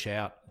and push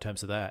out in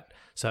terms of that.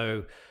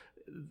 So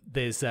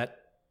there's sort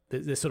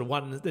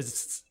of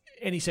there's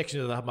any section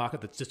of the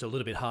market that's just a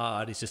little bit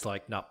hard is just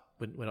like, no,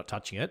 we're not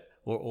touching it,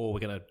 or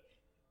we're going to,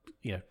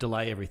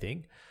 delay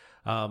everything.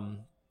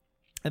 And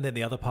then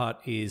the other part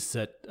is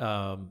that,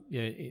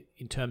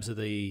 in terms of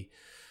the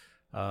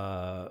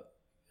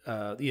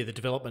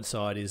development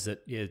side is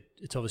that,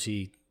 it's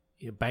obviously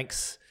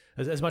banks,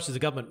 as much as the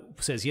government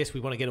says, yes, we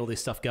want to get all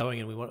this stuff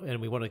going and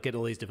we want to get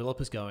all these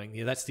developers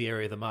going. That's the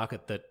area of the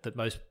market that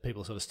most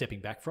people are sort of stepping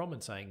back from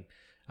and saying,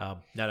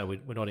 no,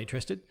 we're not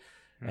interested.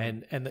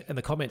 And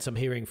the comments I'm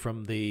hearing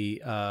from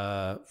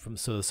from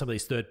sort of some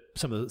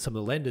of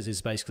the lenders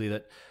is basically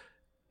that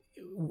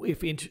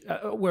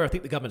where I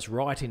think the government's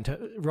right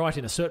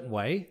in a certain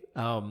way,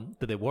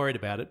 that they're worried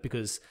about it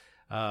because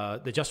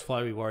they're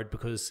justifiably worried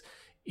because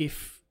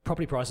if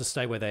property prices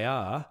stay where they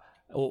are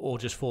or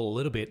just fall a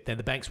little bit, then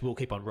the banks will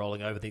keep on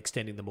rolling over,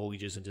 extending the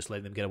mortgages and just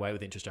letting them get away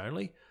with interest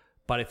only.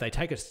 But if they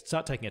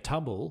start taking a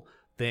tumble,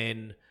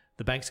 then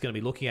the bank's going to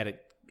be looking at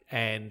it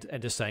and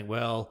just saying,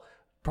 well,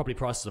 property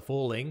prices are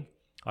falling.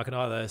 I can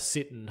either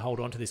sit and hold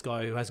on to this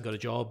guy who hasn't got a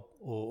job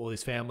or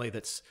this family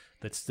that's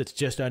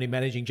just only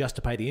managing just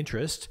to pay the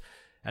interest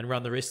and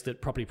run the risk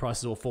that property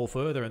prices will fall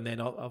further, and then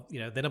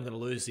then I'm going to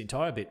lose the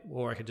entire bit,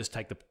 or I can just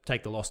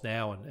take the loss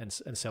now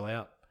and sell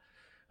out.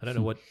 I don't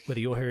know whether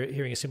you're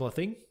hearing a similar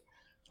thing.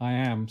 I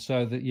am.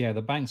 So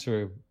the banks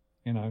are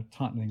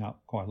tightening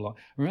up quite a lot.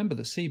 Remember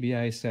that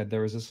CBA said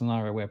there is a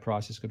scenario where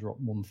prices could drop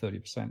more than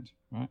 30%,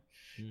 right?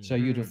 So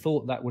you'd have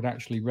thought that would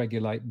actually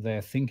regulate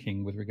their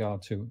thinking with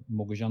regard to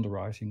mortgage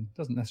underwriting.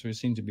 Doesn't necessarily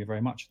seem to be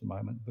very much at the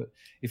moment. But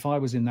if I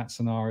was in that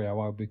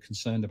scenario, I would be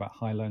concerned about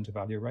high loan to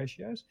value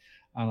ratios.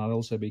 And I'd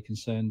also be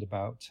concerned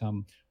about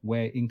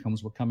where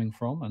incomes were coming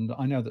from. And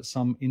I know that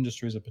some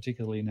industries are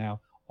particularly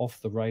now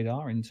off the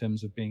radar in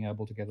terms of being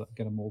able to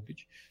get a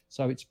mortgage.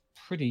 So it's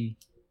pretty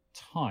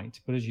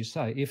tight. But as you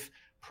say, if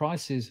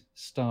prices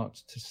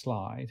start to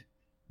slide,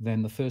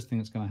 then the first thing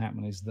that's going to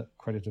happen is that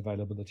credit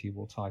availability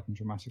will tighten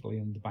dramatically,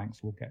 and the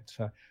banks will get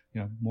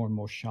more and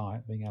more shy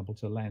at being able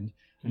to lend.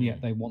 And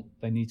yet they want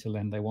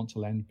to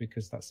lend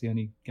because that's the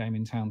only game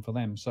in town for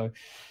them. So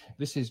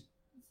this is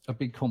a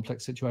big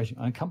complex situation.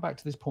 And I come back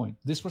to this point.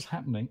 This was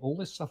happening. All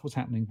this stuff was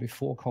happening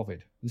before COVID.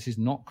 This is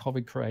not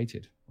COVID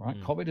created,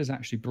 right? COVID has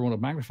actually brought a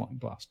magnifying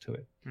glass to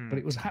it, but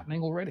it was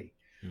happening already.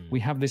 We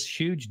have this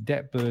huge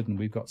debt burden.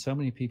 We've got so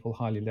many people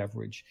highly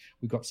leveraged.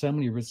 We've got so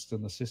many risks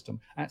in the system.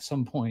 At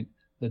some point,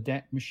 the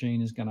debt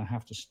machine is going to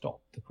have to stop.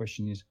 The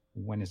question is,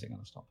 when is it going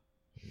to stop?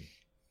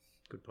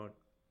 Good point.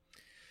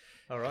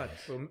 All right.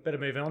 Well, better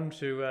move on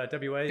to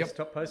WA's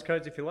top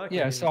postcodes, if you like.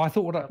 Yeah, so I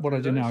thought what I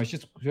do now is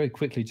just very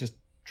quickly just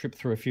trip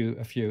through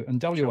a few.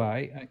 And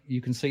WA,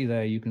 you can see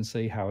there, you can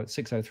see how it's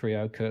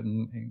 6030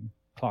 Curtin in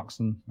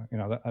Clarkson,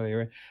 that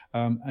area,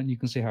 and you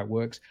can see how it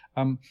works.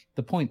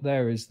 The point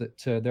there is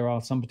that there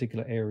are some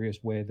particular areas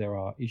where there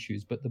are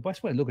issues, but the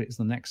best way to look at it is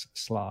the next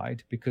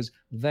slide, because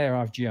there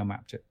I've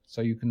geomapped it.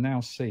 So you can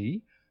now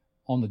see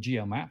on the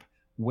geomap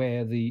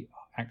where the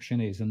action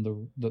is, and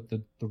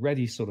the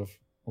ready sort of,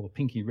 or the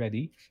pinky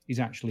ready, is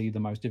actually the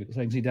most difficult.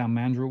 So you can see down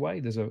Mandurah Way,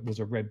 there's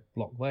a red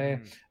block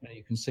there, and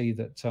you can see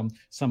that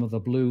some of the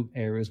blue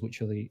areas,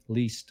 which are the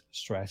least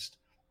stressed,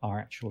 are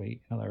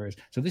actually in other areas.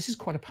 So this is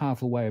quite a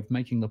powerful way of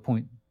making the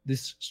point.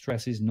 This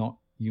stress is not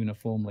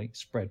uniformly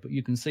spread, but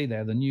you can see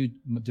there the new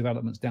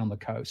developments down the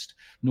coast,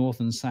 north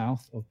and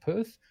south of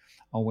Perth,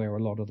 are where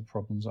a lot of the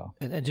problems are.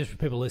 And just for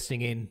people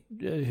listening in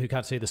who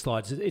can't see the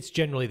slides, it's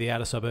generally the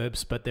outer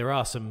suburbs, but there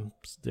are some.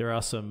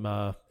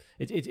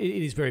 It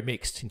is very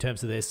mixed in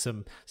terms of there's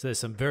some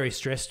very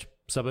stressed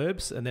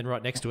suburbs, and then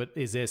right next to it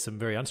is there's some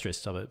very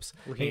unstressed suburbs.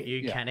 Looking at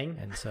you, Canning.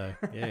 And so,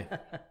 yeah.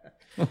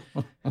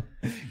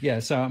 Yeah,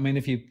 so I mean,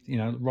 if you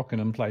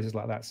Rockingham, places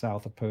like that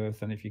south of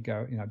Perth, and if you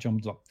go John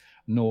Block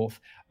north,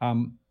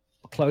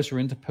 closer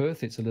into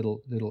Perth, it's a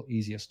little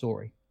easier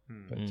story.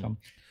 But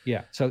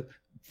yeah, so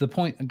the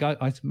point,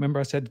 I remember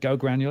I said go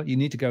granular. You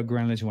need to go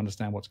granular to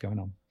understand what's going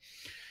on.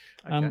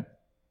 Okay.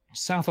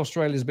 South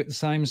Australia is a bit the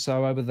same.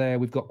 So over there,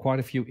 we've got quite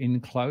a few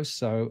in close.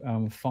 So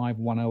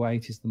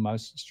 5108 is the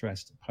most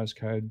stressed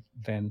postcode,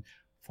 then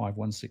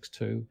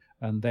 5162,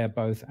 and they're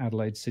both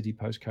Adelaide City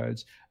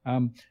postcodes.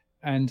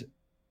 And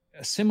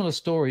a similar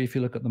story if you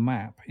look at the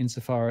map,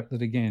 insofar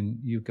that, again,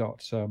 you've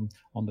got on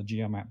the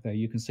geomap there,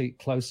 you can see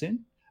close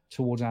in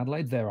towards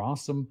Adelaide, there are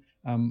some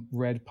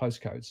red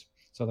postcodes.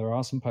 So there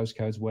are some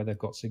postcodes where they've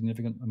got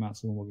significant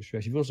amounts of mortgage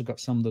stress. You've also got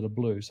some that are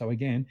blue. So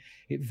again,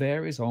 it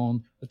varies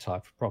on the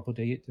type of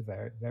property. It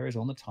varies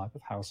on the type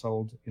of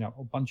household, a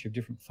bunch of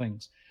different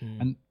things.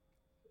 And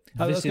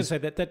I was going to say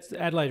that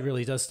Adelaide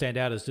really does stand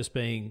out as just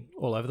being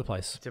all over the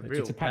place. It's a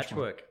real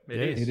patchwork.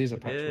 It is a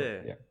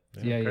patchwork.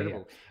 Yeah.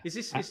 Incredible. Is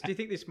this? Do you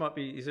think this might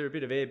be? Is there a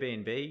bit of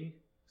Airbnb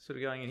sort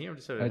of going in here? I'm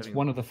just sort of it's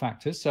one of the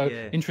factors. So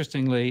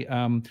interestingly,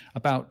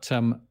 about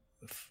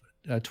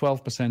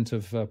 12%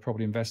 of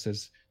property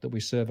investors that we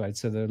surveyed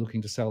said they're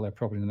looking to sell their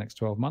property in the next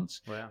 12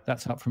 months. Wow.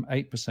 That's up from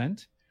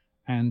 8%.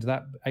 And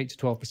that 8 to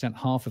 12%,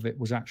 half of it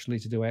was actually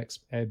to do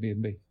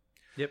Airbnb.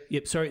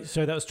 Yep. Sorry.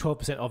 So that was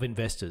 12% of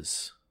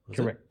investors.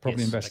 Correct.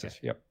 Property investors.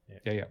 Okay. Yep.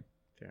 Yeah.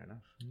 Fair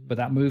enough. But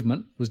that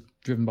movement was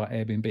driven by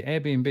Airbnb.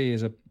 Airbnb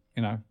is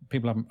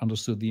people haven't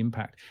understood the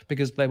impact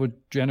because they were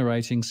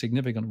generating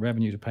significant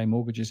revenue to pay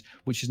mortgages,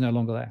 which is no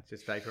longer there.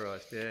 Just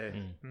vaporized.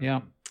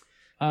 Yeah.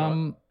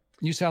 Right.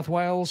 New South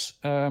Wales,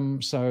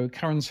 so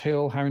Currans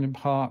Hill, Harrington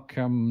Park,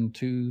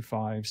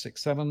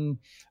 2567,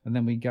 and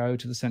then we go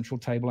to the Central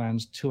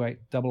Tablelands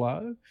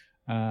 2800,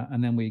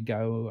 and then we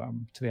go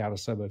to the outer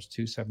suburbs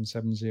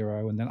 2770,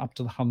 and then up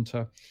to the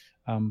Hunter,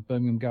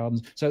 Birmingham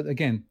Gardens. So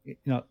again,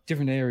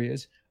 different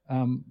areas,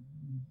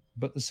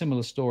 but the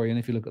similar story. And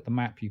if you look at the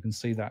map, you can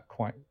see that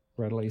quite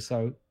readily.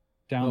 So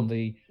down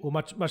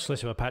much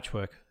less of a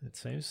patchwork, it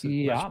seems.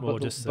 Yeah,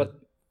 but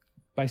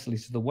basically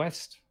to the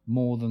west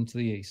more than to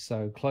the east.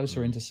 So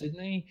closer into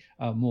Sydney,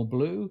 more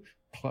blue,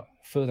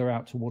 further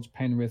out towards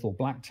Penrith or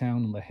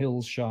Blacktown and the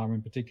Hills, Shire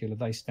in particular,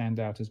 they stand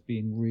out as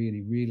being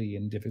really, really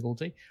in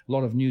difficulty. A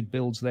lot of new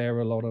builds there,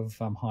 a lot of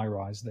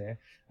high-rise there.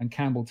 And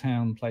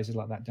Campbelltown, places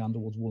like that down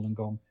towards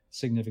Wollongong,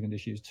 significant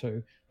issues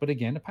too. But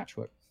again, a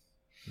patchwork.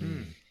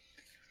 We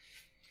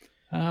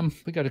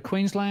go to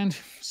Queensland,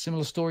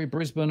 similar story,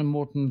 Brisbane and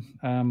Moreton,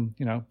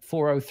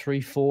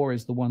 4034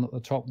 is the one at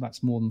the top.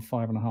 That's more than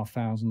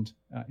 5,500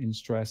 in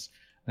stress.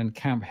 Then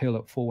Camp Hill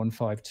at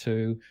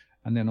 4152,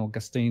 and then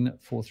Augustine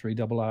at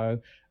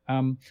 4300.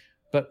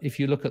 But if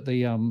you look at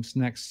the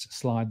next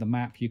slide, the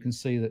map, you can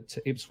see that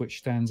Ipswich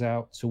stands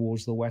out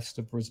towards the west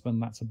of Brisbane.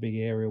 That's a big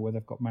area where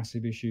they've got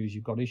massive issues.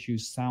 You've got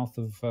issues south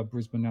of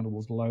Brisbane, down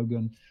towards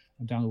Logan,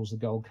 and down towards the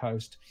Gold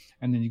Coast.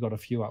 And then you've got a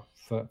few up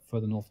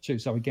further north too.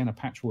 So again, a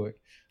patchwork.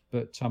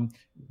 But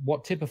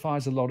what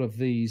typifies a lot of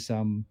these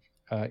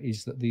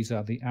is that these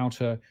are the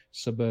outer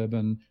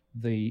suburban,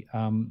 the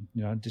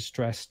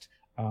distressed,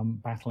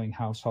 battling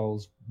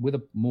households with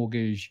a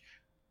mortgage,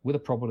 with a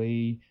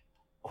property,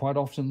 quite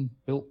often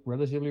built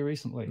relatively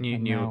recently.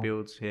 Newer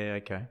builds,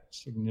 okay.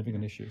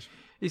 Significant issues.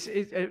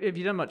 Have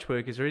you done much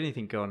work? Is there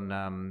anything on,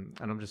 and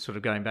I'm just sort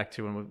of going back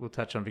to, and we'll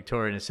touch on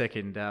Victoria in a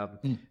second,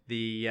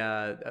 the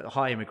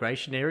high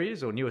immigration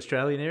areas or new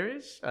Australian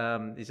areas?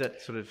 Is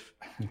that sort of...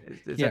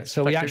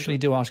 So we actually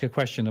do ask a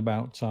question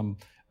about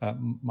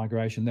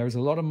migration. There is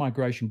a lot of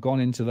migration gone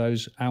into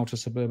those outer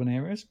suburban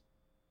areas.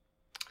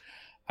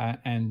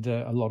 And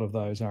a lot of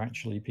those are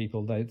actually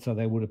people,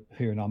 they would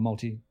appear in our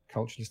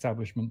multicultural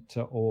establishment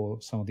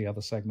or some of the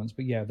other segments.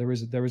 But yeah, there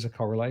is a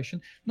correlation,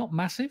 not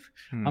massive.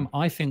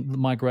 I think the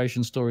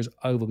migration story is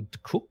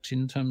overcooked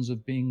in terms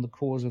of being the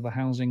cause of the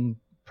housing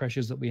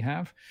pressures that we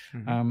have.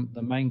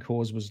 The main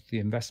cause was the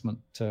investment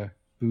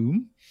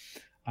boom.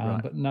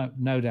 Right. But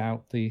no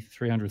doubt the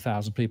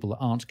 300,000 people that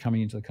aren't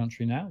coming into the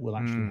country now will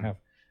actually have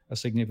a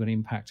significant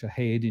impact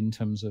ahead in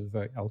terms of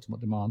ultimate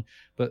demand.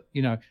 But,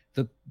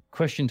 the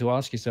question to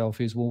ask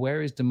yourself is, well,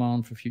 where is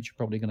demand for future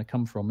property going to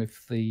come from?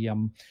 If the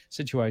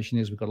situation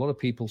is we've got a lot of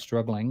people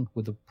struggling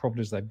with the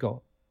properties they've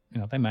got,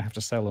 they may have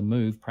to sell and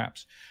move,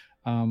 perhaps.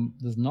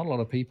 There's not a lot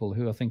of people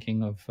who are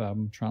thinking of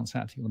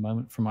transacting at the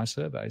moment from my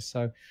surveys.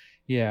 So,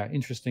 yeah,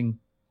 interesting.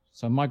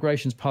 So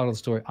migration's part of the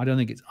story. I don't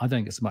think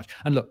it's so much.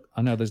 And look,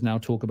 I know there's now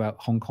talk about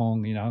Hong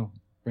Kong.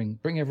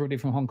 Bring everybody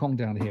from Hong Kong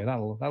down here.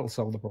 That'll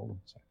solve the problem.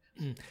 So,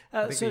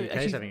 actually,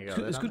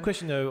 it's a good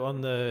question though.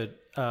 On the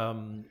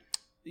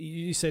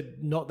you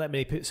said not that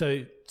many people. So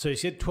you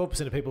said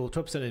 12% of people,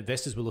 12% of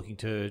investors were looking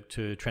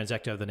to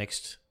transact over the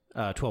next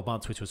 12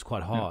 months, which was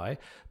quite high.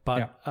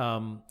 Yeah.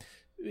 But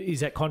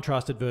is that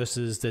contrasted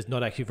versus there's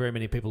not actually very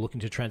many people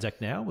looking to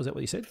transact now? Was that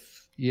what you said?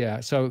 Yeah.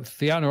 So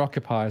the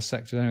owner-occupier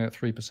sector, only at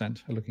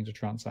 3% are looking to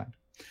transact.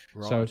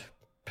 Right. So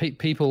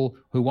people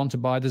who want to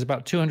buy, there's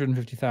about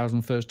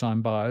 250,000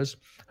 first-time buyers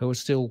who are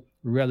still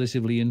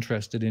relatively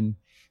interested in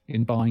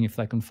buying if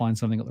they can find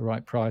something at the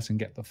right price and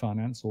get the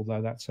finance,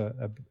 although that's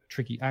a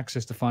tricky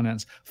access to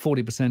finance.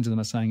 40% of them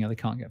are saying they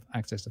can't get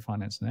access to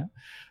finance now.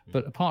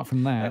 But apart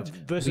from that...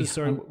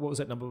 what was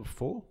that number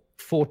before?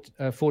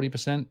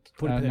 40%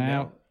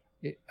 now.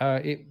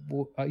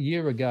 A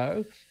year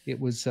ago, it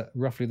was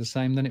roughly the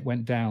same. Then it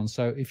went down.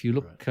 So if you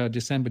look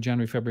December,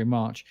 January, February,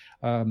 March,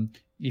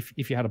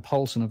 if you had a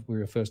pulse and we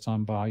were a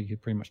first-time buyer, you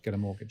could pretty much get a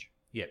mortgage.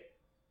 Yeah.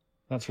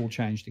 That's all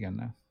changed again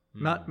now.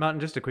 Martin,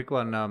 just a quick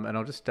one, and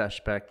I'll just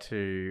dash back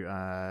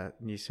to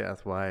New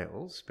South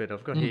Wales. But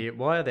I've got here,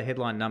 why are the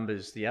headline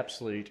numbers the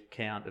absolute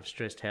count of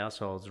stressed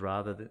households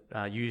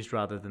used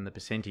rather than the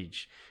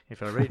percentage?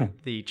 If I read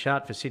the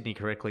chart for Sydney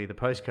correctly, the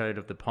postcode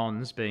of the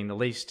Ponds being the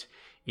least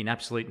in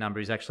absolute number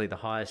is actually the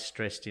highest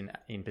stressed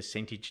in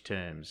percentage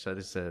terms. So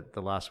this is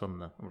the last one on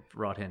the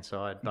right-hand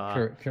side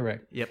bar.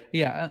 Correct. Yep.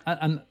 Yeah,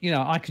 and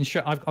I can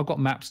show. I've got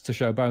maps to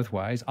show both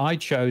ways. I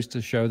chose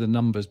to show the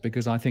numbers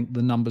because I think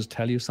the numbers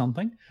tell you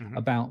something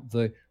about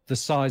the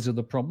size of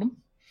the problem.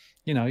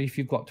 If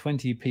you've got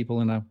 20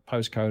 people in a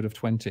postcode of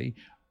 20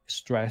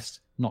 stressed,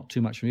 not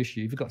too much of an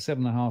issue. If you've got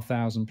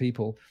 7,500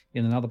 people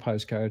in another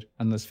postcode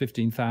and there's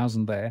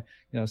 15,000 there,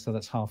 so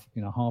that's half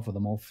of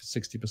them, or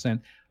 60%.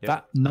 Yep.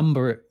 That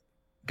number,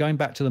 going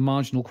back to the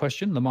marginal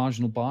question, the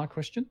marginal buyer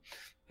question,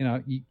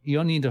 you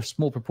only need a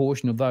small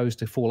proportion of those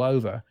to fall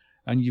over,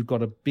 and you've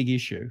got a big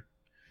issue.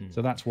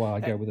 So that's why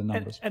I go with the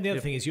numbers. And the other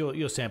thing is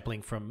you're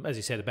sampling from, as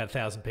you said, about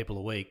 1,000 people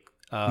a week,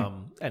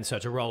 and so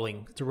it's a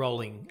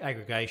rolling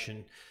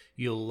aggregation.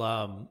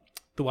 You'll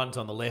the ones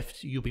on the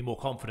left, you'll be more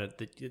confident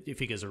that your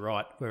figures are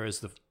right, whereas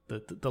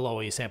the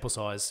lower your sample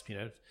size,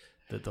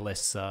 the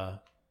less.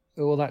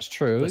 Well, that's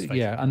true.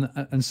 Yeah,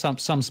 and some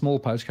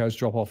small postcodes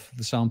drop off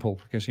the sample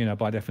because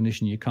by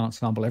definition you can't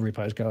sample every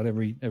postcode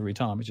every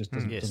time. It just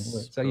doesn't work.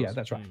 So yeah,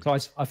 that's right.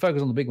 So I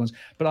focus on the big ones,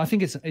 but I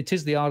think it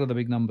is the art of the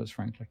big numbers,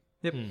 frankly.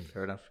 Yep,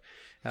 fair enough.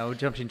 We'll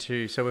jump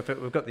into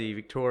we've got the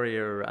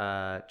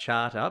Victoria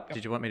chart up.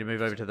 Did you want me to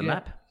move over to the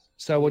map?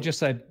 So we'll just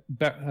say,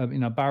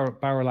 Ballarat.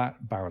 Ballarat.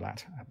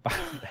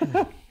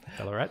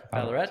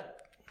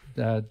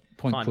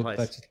 Point Fine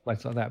place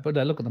like that. But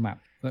look at the map.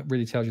 That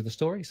really tells you the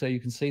story. So you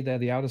can see there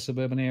the outer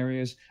suburban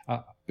areas,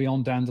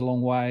 beyond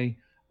Dandenong Way,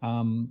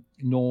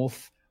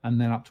 north,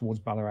 and then up towards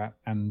Ballarat.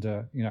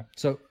 And,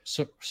 so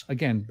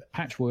again,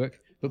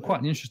 patchwork, but quite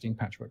an interesting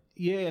patchwork.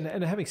 Yeah,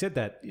 and having said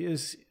that,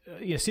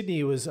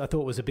 Sydney I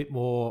thought was a bit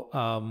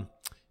more...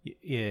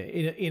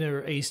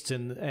 inner east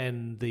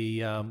and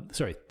the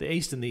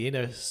east and the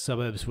inner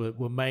suburbs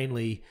were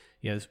mainly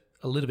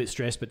a little bit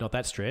stressed, but not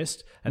that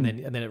stressed, and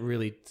then it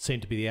really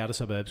seemed to be the outer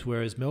suburbs.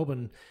 Whereas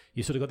Melbourne,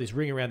 you sort of got this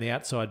ring around the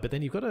outside, but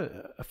then you've got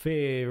a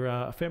fair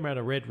amount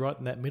of red right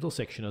in that middle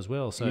section as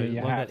well. So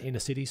a lot of that inner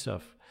city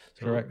stuff.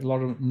 So, correct. A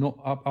lot of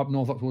up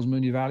north up towards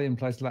Moonee Valley and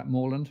places like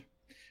Moreland.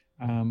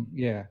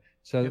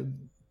 So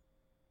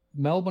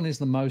Melbourne is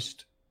the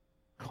most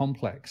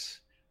complex.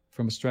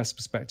 From a stress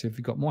perspective,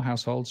 you've got more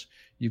households,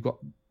 you've got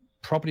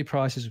property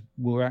prices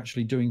were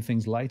actually doing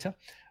things later.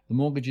 The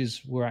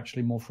mortgages were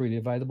actually more freely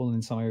available than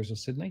in some areas of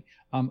Sydney.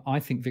 I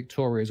think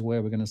Victoria is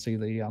where we're going to see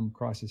the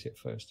crisis hit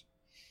first.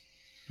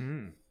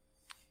 There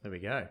we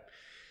go.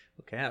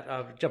 Look out.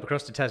 I'll jump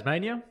across to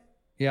Tasmania.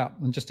 Yeah,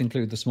 and just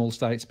include the small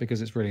states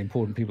because it's really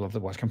important. People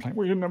otherwise complain,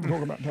 we didn't ever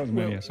talk about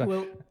Tasmania. Do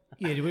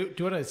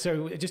you want to?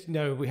 So just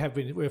know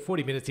we're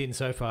 40 minutes in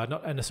so far.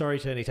 And sorry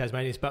to any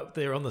Tasmanians, but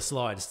they're on the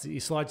slides. Your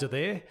slides are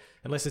there.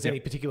 Unless there's any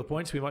particular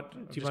points, we might. Do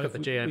you mind if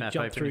we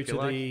jump through to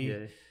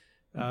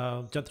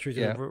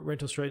the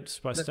rental stress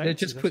by state? Let's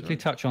just quickly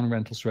touch on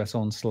rental stress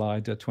on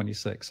slide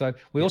 26. So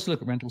we also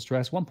look at rental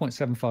stress.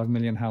 1.75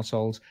 million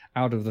households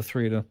out of the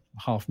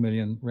 3.5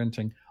 million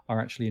renting are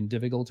actually in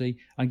difficulty.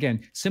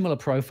 Again, similar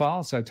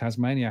profile. So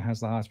Tasmania has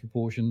the highest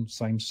proportion,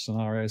 same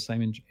scenarios,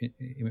 same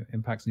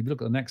impacts. And if you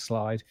look at the next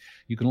slide,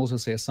 you can also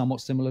see a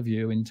somewhat similar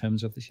view in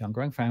terms of the young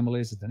growing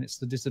families. Then it's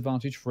the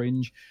disadvantaged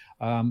fringe,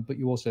 but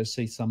you also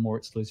see some more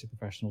exclusive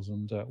professionals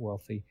and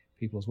wealthy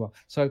people as well.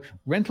 So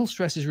rental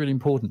stress is really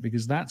important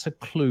because that's a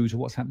clue to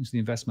what's happening to the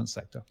investment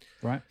sector,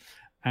 right?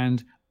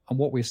 And And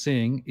what we're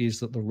seeing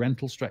is that the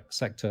rental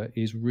sector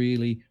is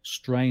really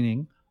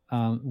straining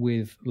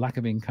with lack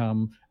of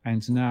income,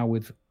 and now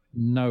with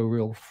no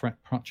real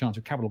chance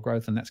of capital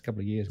growth in the next couple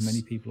of years.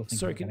 Many people are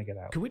thinking they're going to get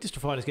out. Can we just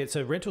define again?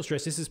 So rental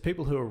stress, this is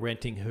people who are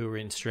renting who are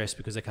in stress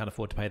because they can't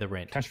afford to pay the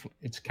rent.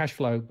 It's cash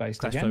flow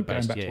based Cash again, flow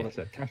based, going back to what I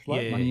said. Cash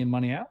flow, money in,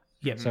 money out.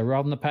 Yeah. So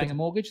rather than paying a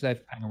mortgage, they're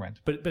paying a rent.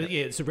 But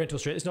yeah, it's a rental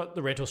stress. It's not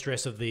the rental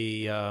stress of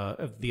the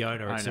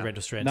owner. It's the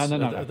rental stress.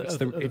 No. It's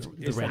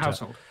the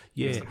household.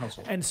 Yeah. It's the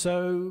household. And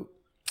so,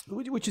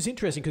 which is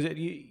interesting because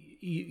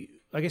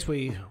I guess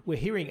we're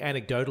hearing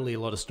anecdotally a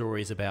lot of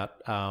stories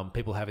about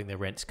people having their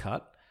rents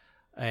cut.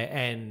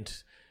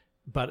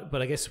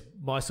 But I guess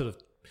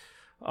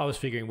I was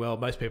figuring, well,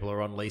 most people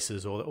are on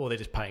leases or they're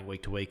just paying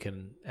week to week,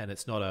 and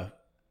it's not a,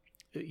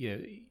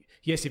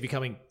 yes, if you're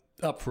coming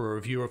up for a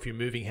review or if you're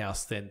moving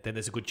house, then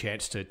there's a good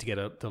chance to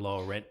get the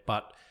lower rent,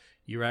 but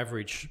your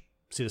average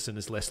citizen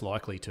is less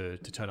likely to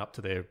turn up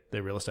to their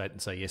real estate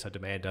and say, yes, I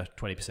demand a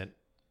 20%,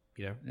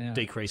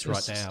 decrease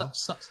right now.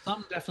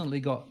 Some definitely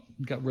got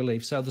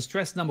relief. So the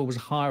stress number was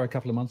higher a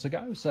couple of months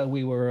ago. So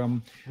we were,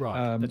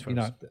 right. That's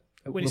right.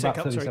 When you say a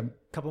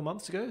couple of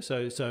months ago,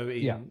 so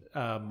in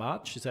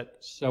March, is that?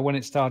 So when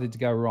it started to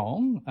go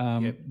wrong,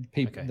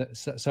 people. Okay.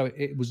 So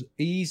it was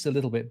eased a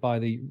little bit by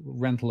the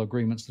rental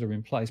agreements that are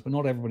in place, but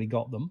not everybody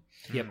got them.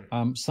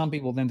 Yep. Some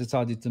people then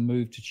decided to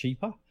move to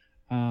cheaper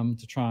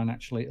to try and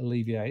actually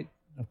alleviate.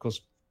 Of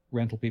course,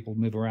 rental people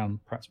move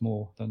around perhaps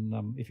more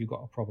than if you've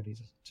got a property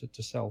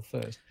to sell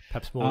first.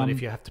 Perhaps more than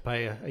if you have to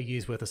pay a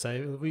year's worth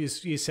of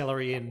year's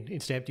salary in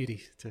stamp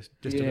duty to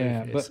move.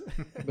 Yes.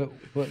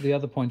 but the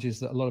other point is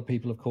that a lot of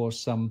people, of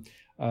course,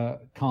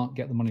 can't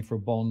get the money for a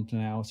bond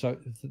now. So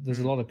there's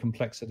a lot of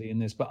complexity in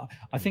this. But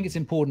I think it's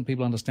important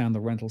people understand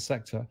the rental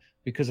sector,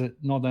 because it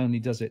not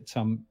only does it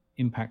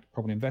impact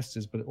property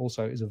investors, but it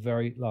also is a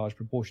very large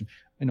proportion.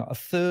 A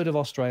third of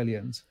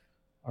Australians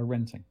are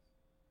renting.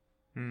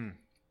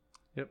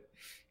 Yep.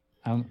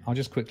 I'll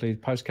just quickly,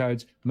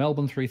 postcodes,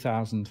 Melbourne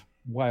 3,000,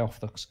 way off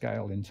the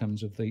scale in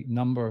terms of the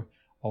number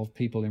of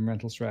people in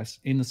rental stress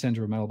in the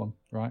centre of Melbourne,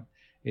 right?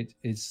 It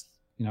is,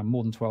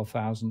 more than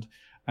 12,000.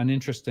 And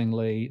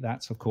interestingly,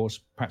 that's, of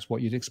course, perhaps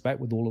what you'd expect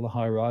with all of the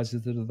high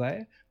rises that are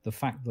there. The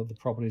fact that the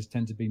properties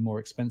tend to be more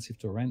expensive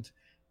to rent.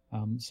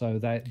 So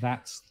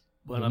that's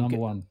number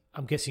one.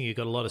 I'm guessing you've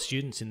got a lot of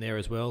students in there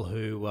as well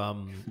who,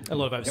 a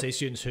lot of overseas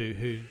students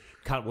who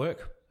can't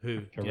work.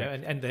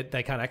 And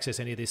they can't access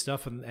any of this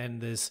stuff,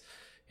 and there's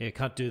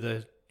can't do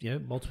the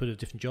multitude of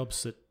different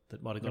jobs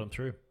that might have got them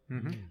through.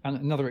 Mm-hmm. And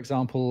another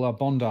example,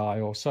 Bondi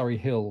or Surrey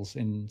Hills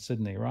in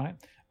Sydney, right?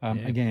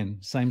 Again,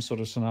 same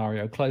sort of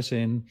scenario, close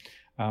in,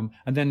 and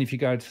then if you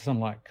go to something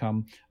like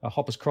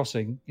Hoppers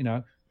Crossing,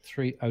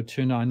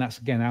 3029, that's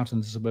again out in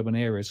the suburban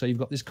areas. So you've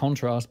got this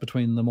contrast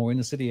between the more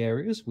inner city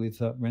areas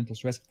with rental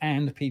stress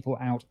and people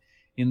out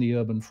in the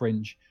urban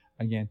fringe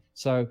again.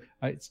 So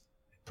it's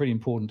pretty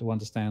important to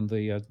understand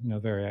the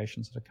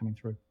variations that are coming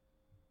through.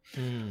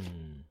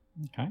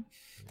 Okay,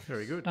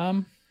 very good.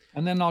 And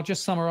then I'll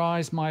just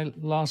summarize my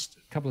last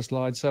couple of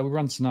slides. So we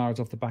run scenarios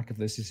off the back of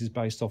this. This is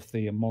based off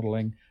the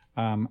modeling,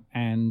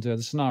 and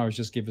the scenarios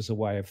just give us a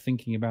way of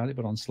thinking about it.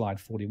 But on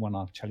slide 41,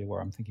 I'll tell you where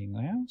I'm thinking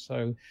now.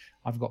 So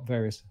I've got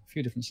a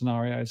few different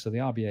scenarios. So the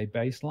RBA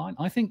baseline,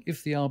 I think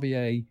if the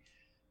RBA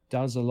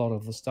does a lot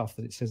of the stuff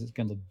that it says it's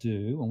going to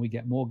do, and we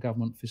get more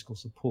government fiscal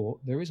support,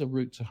 there is a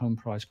route to home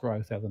price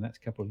growth over the next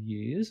couple of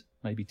years,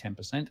 maybe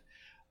 10%.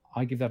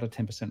 I give that a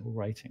 10%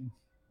 rating.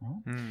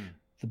 Right?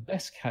 The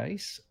best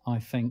case, I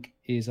think,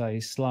 is a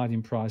slide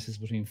in prices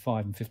between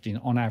 5 and 15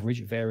 on average.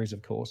 It varies,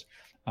 of course,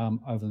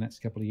 over the next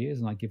couple of years,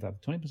 and I give that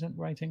a 20%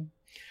 rating.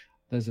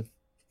 There's a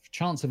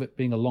chance of it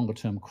being a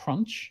longer-term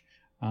crunch,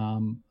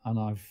 and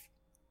I've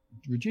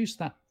reduced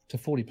that to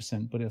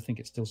 40%, but I think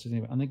it's still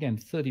significant. And again,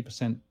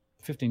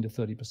 15 to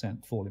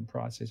 30% fall in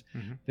prices.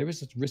 Mm-hmm. There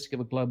is a risk of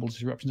a global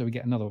disruption, so we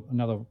get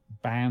another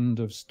band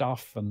of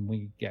stuff, and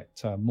we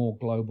get more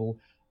global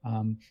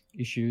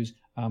issues,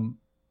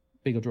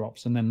 bigger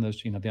drops, and then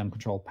there's the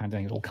uncontrolled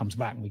pandemic. It all comes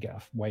back, and we get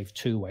a wave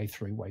 2, wave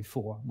 3, wave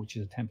 4, which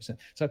is a 10%.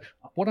 So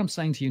what I'm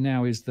saying to you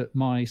now is that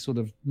my sort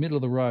of middle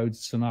of the road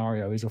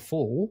scenario is a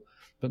fall,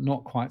 but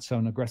not quite so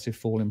an aggressive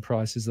fall in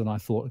prices than I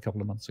thought a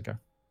couple of months ago.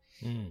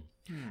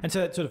 And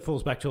so that sort of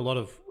falls back to a lot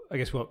of, I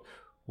guess, what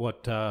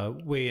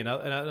we and a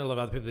lot of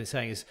other people are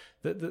saying is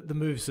that the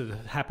moves that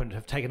have happened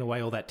have taken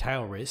away all that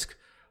tail risk,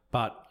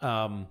 but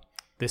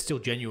there's still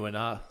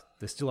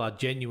there still are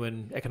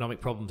genuine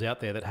economic problems out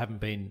there that haven't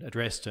been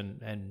addressed,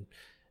 and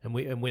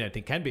we don't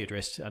think can be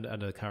addressed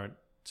under the current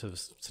sort of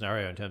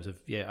scenario in terms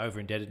of over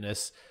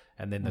indebtedness,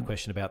 and then the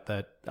question about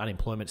that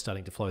unemployment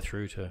starting to flow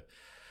through to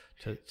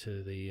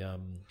the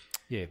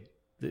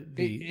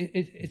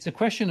It's a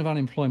question of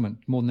unemployment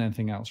more than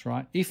anything else,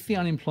 right? If the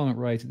unemployment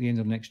rate at the end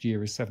of next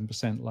year is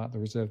 7%, like the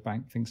Reserve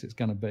Bank thinks it's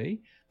going to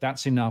be,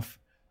 that's enough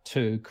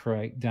to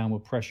create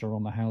downward pressure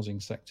on the housing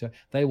sector.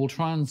 They will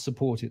try and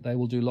support it. They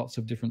will do lots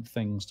of different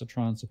things to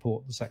try and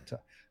support the sector,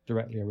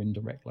 directly or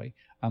indirectly.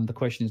 The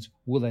question is,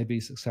 will they be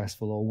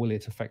successful, or will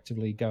it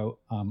effectively go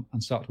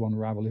and start to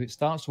unravel? If it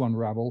starts to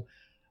unravel,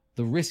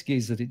 The risk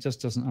is that it just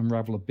doesn't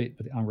unravel a bit,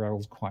 but it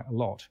unravels quite a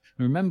lot.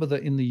 And remember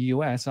that in the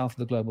US, after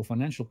the global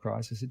financial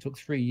crisis, it took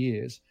 3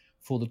 years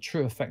for the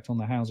true effect on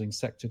the housing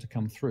sector to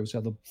come through.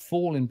 So the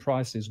fall in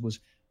prices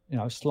was,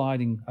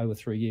 sliding over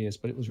 3 years,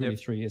 but it was really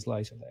 3 years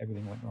later that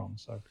everything went wrong.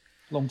 So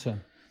long term.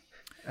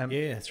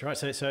 Yeah, that's right.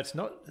 So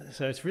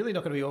it's really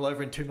not going to be all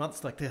over in 2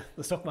 months, like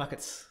the stock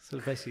market's sort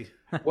of basically.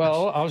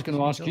 Well, I was going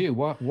to ask you,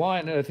 why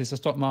on earth is the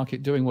stock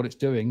market doing what it's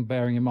doing,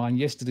 bearing in mind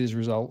yesterday's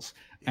results,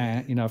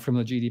 from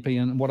the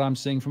GDP and what I'm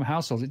seeing from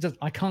households?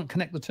 I can't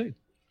connect the two.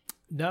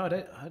 No,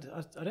 I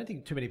don't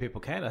think too many people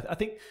can. I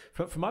think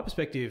from my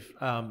perspective,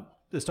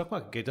 the stock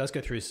market does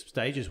go through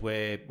stages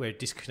where it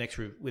disconnects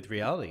with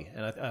reality,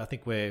 and I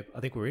think we're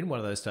in one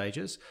of those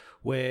stages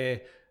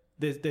where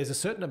there's a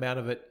certain amount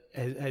of it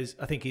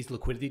I think is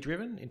liquidity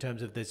driven, in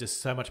terms of there's just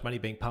so much money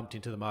being pumped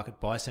into the market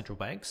by central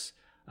banks,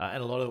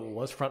 and a lot of it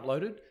was front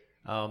loaded.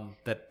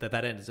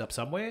 That ends up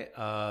somewhere.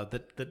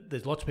 That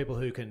there's lots of people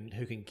who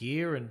can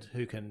gear and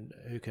who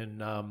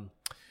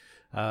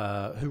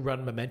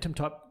run momentum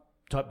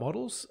type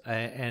models,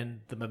 and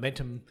the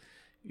momentum,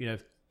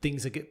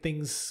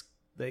 things.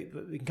 They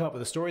can come up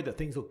with a story that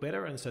things look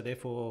better, and so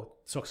therefore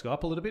stocks go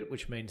up a little bit,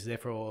 which means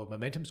therefore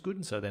momentum's good,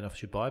 and so then I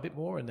should buy a bit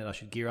more, and then I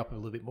should gear up a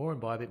little bit more and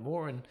buy a bit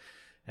more,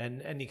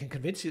 and you can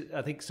convince you.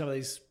 I think some of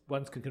these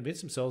ones can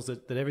convince themselves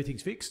that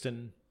everything's fixed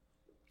and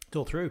it's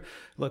all through.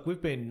 Like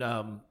we've been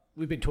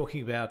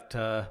talking about.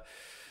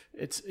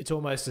 It's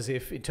almost as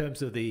if, in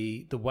terms of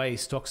the way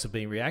stocks have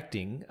been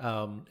reacting,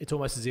 it's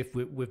almost as if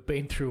we've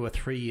been through a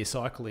 3-year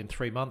cycle in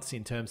 3 months,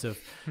 in terms of,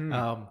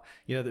 that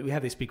we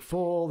have this big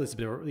fall, there's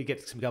you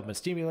get some government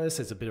stimulus,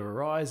 there's a bit of a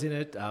rise in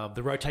it.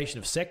 The rotation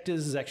of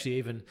sectors is actually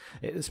even,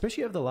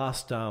 especially over the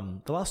last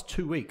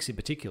 2 weeks in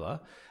particular,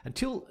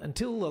 until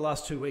the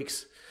last 2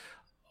 weeks,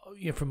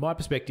 from my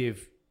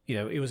perspective,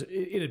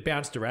 it had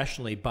bounced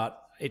irrationally,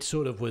 but it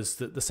sort of was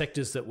the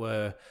sectors that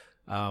were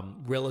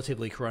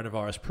relatively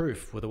coronavirus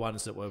proof were the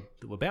ones that were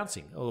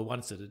bouncing, or the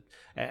ones that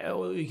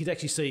or you could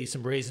actually see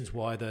some reasons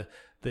why the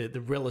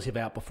relative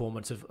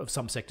outperformance of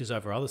some sectors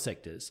over other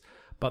sectors.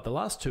 But the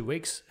last 2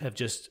 weeks have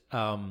just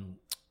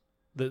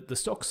the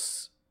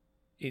stocks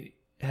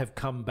have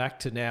come back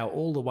to now.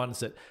 All the ones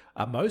that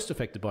are most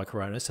affected by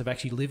coronas have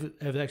actually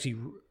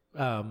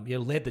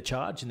led the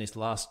charge in this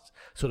last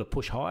sort of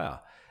push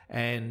higher,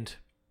 and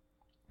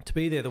to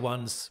be there the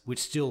ones which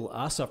still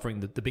are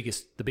suffering the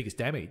biggest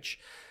damage.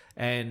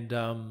 And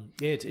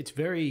it's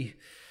very,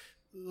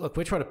 look,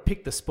 we're trying to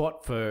pick the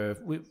spot for.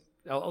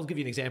 I'll give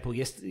you an example.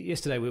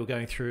 Yesterday we were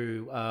going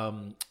through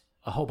a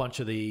whole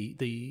bunch of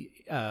the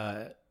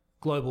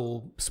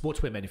global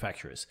sportswear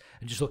manufacturers,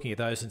 and just looking at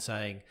those and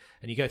saying,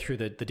 and you go through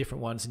the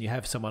different ones, and you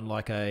have someone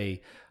like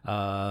a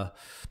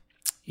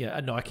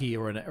Nike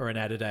or an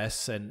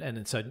Adidas,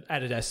 and so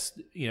Adidas,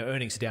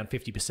 earnings are down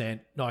 50%.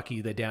 Nike,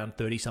 they're down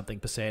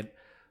 30-something%.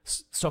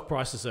 Stock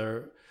prices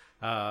are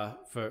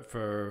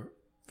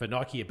for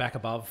Nike are back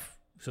above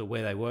sort of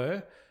where they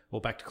were,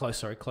 or back to close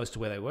to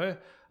where they were.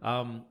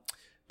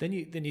 Then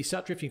you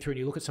start drifting through, and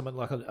you look at someone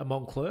like a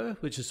Moncler,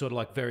 which is sort of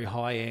like very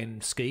high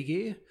end ski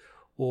gear,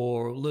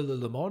 or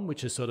Lululemon,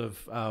 which is sort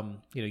of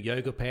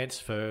yoga pants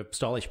for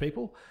stylish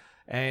people,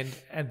 and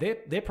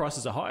their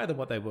prices are higher than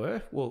what they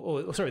were.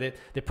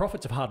 Their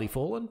profits have hardly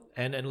fallen,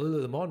 and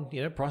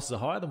Lululemon, prices are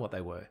higher than what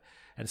they were,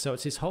 and so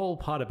it's this whole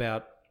part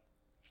about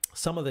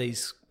some of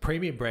these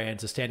premium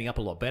brands are standing up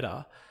a lot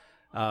better.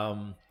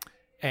 But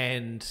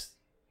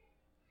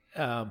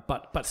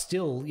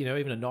still,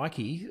 even a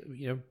Nike,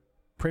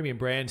 premium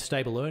brand,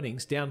 stable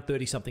earnings, down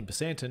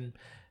 30-something%,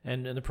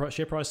 and the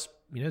share price,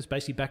 is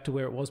basically back to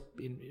where it was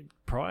in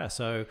prior.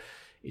 So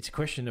it's a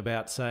question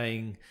about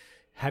saying,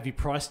 have you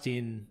priced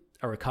in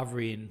a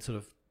recovery in sort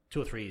of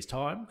 2 or 3 years'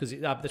 time? Because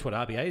that's what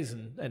RBAs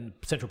and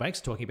central banks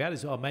are talking about,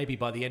 is maybe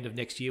by the end of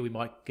next year we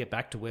might get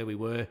back to where we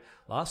were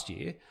last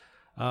year.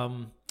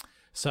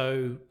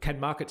 So can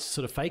markets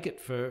sort of fake it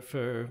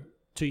for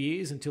 2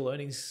 years until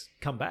earnings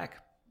come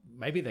back?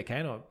 Maybe they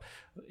can. Or,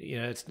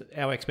 it's,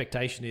 our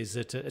expectation is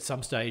that at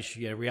some stage,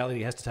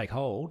 reality has to take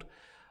hold.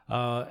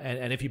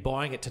 And if you're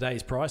buying at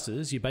today's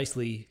prices, you're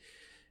basically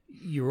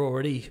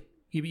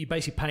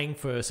paying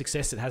for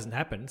success that hasn't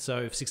happened. So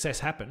if success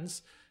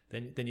happens,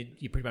 then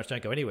you pretty much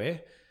don't go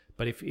anywhere.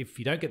 But if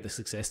you don't get the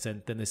success,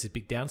 then there's this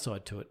big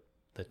downside to it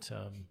that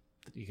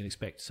you can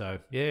expect. So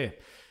yeah,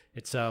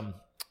 it's I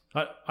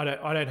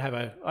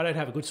don't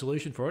have a good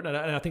solution for it, and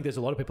I think there's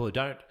a lot of people who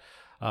don't.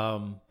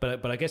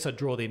 But I guess I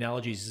draw the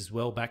analogies as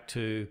well back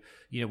to,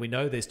 we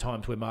know there's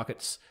times where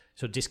markets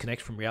sort of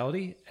disconnect from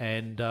reality,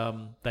 and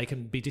they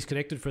can be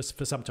disconnected for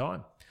some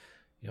time.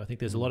 I think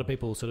there's a lot of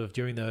people sort of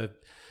during the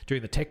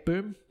tech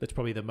boom. That's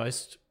probably the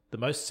most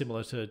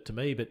similar to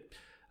me, but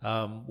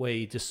where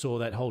you just saw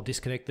that whole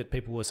disconnect, that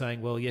people were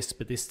saying, well, yes,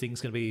 but this thing's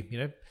going to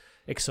be,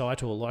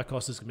 Excite or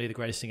Lycos is going to be the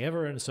greatest thing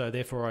ever, and so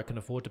therefore I can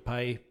afford to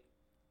pay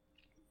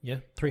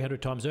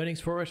 300 times earnings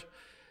for it.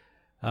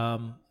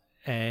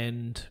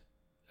 And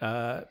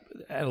a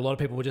lot of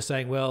people were just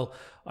saying, well,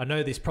 I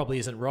know this probably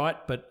isn't right,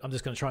 but I'm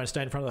just going to try and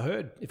stay in front of the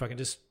herd. If I can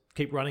just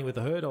keep running with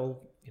the herd, I'll,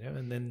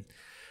 and then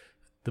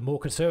the more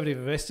conservative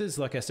investors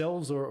like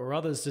ourselves or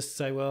others just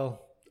say,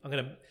 well, I'm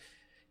going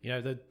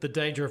to, the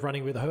danger of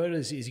running with the herd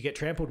is you get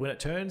trampled when it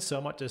turns. So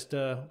I might just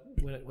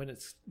when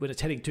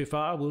it's heading too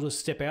far, we'll just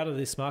step out of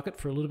this market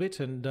for a little bit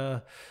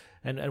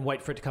and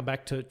wait for it to come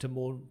back to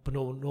more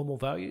normal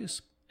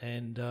values,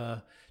 and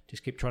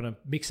just keep trying to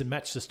mix and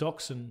match the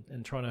stocks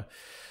and trying to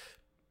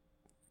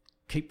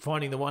keep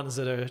finding the ones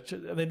that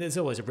are. I mean, there's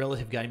always a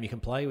relative game you can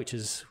play, which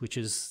is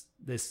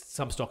there's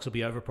some stocks will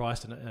be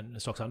overpriced and the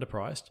stocks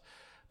underpriced.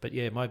 But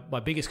yeah, my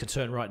biggest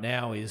concern right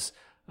now is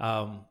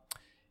not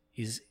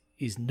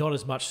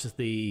as much as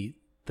the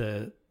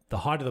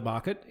height of the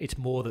market. It's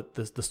more that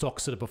the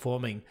stocks that are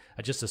performing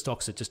are just the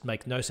stocks that just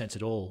make no sense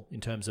at all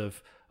in terms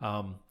of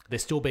they're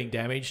still being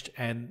damaged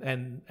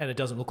and it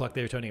doesn't look like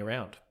they're turning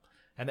around.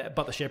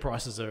 But the share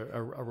prices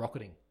are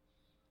rocketing.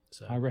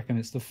 So I reckon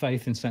it's the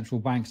faith in central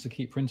banks to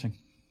keep printing.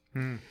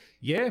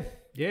 Yeah,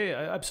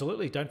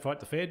 absolutely. Don't fight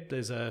the Fed.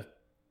 There's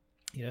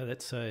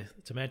that's a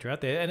mantra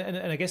out there,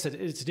 and I guess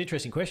it's an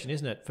interesting question,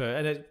 isn't it?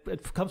 And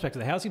it comes back to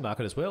the housing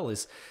market as well.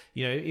 Is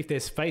if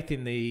there's faith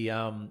in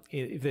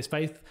if there's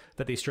faith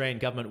that the Australian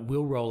government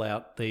will roll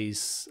out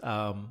these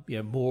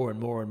more and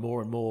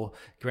more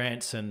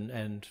grants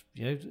and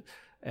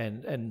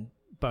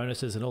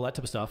bonuses and all that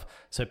type of stuff.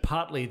 So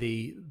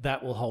partly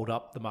that will hold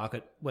up the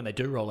market when they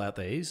do roll out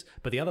these,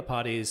 but the other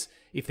part is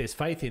if there's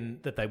faith in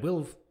that they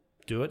will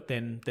do it,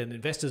 then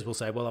investors will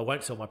say, well, I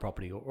won't sell my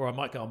property, or I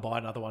might go and buy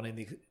another one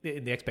in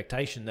the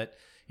expectation that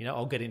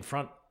I'll get in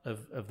front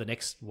of the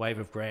next wave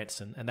of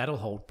grants, and that'll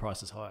hold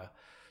prices higher.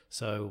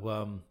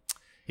 So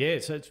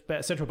so it's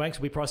about central banks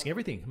will be pricing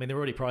everything. I mean, they're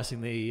already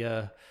pricing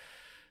the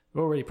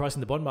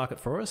bond market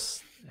for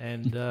us,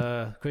 and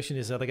the question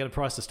is, are they going to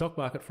price the stock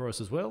market for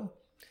us as well?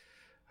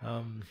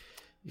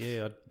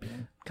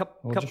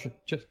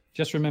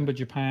 Just remember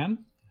Japan.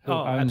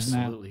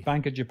 Absolutely.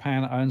 Bank of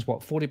Japan owns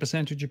what,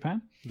 40% of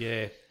Japan?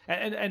 Yeah,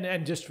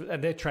 and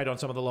they trade on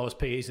some of the lowest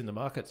PEs in the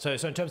market. So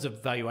in terms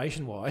of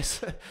valuation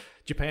wise,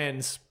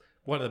 Japan's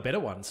one of the better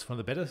ones, one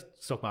of the better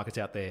stock markets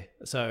out there.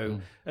 So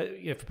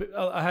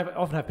I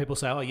often have people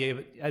say, oh yeah,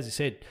 but as you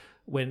said,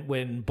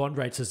 when bond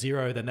rates are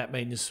zero, then that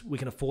means we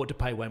can afford to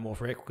pay way more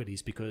for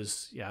equities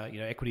because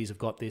equities have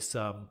got this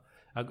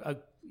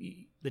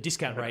the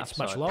discount rate's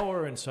much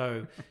lower, and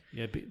so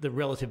the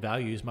relative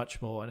value is much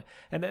more.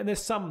 And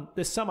there's some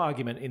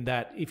argument in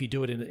that if you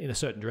do it in a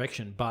certain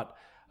direction, but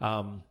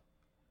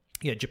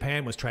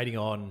Japan was trading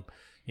on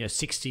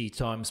 60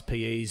 times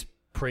PEs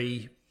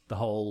pre the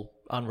whole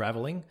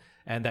unraveling,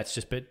 and that's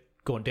just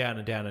gone down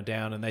and down and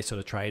down, and they sort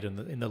of trade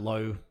in the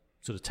low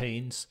sort of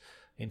teens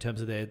in terms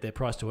of their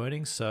price to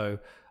earnings. So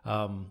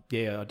I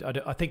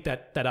think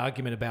that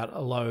argument about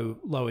a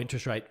low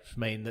interest rate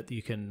mean that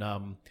you can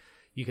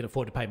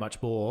afford to pay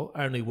much more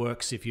only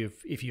works if you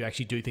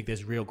actually do think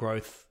there's real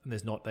growth and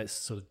there's not that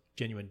sort of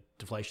genuine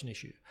deflation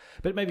issue.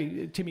 But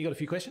maybe, Tim, you got a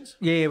few questions?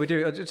 Yeah, we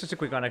do. Just a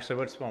quick one, actually.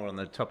 What's more on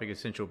the topic of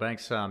central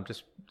banks?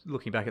 Just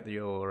looking back at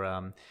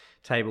your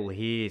table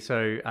here.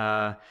 So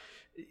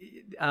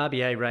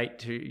RBA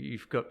rate,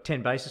 you've got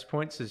 10 basis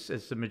points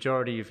as the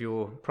majority of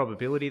your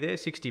probability there,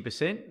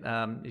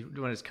 60%.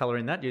 You want to colour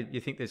in that?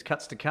 You think there's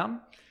cuts to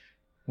come?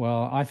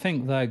 Well, I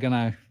think they're going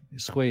to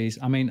squeeze.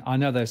 I mean, I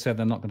know they've said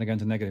they're not going to go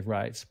into negative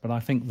rates, but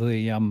I think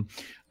the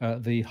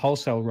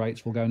wholesale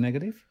rates will go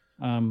negative.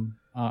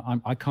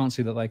 I can't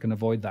see that they can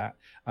avoid that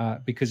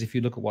because if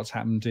you look at what's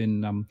happened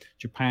in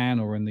Japan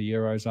or in the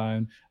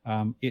Eurozone,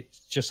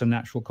 it's just a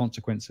natural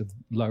consequence of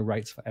low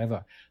rates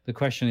forever. The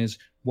question is,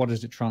 what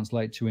does it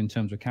translate to in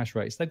terms of cash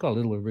rates? They've got a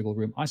little wiggle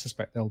room. I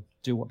suspect they'll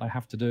do what they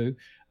have to do.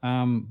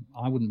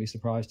 I wouldn't be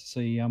surprised to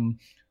see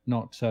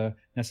not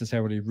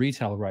necessarily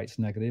retail rates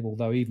negative,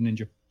 although even in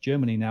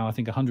Germany now, I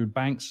think 100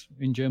 banks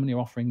in Germany are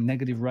offering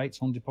negative rates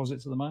on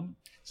deposits at the moment.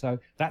 So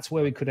that's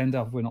where we could end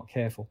up if we're not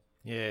careful.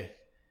 Yeah.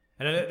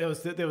 And there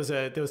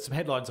was some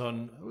headlines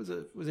on was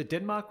it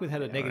Denmark with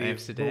had a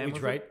negative mortgage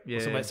rate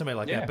or something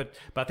like that. But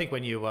I think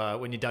when you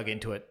dug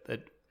into it,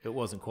 it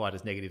wasn't quite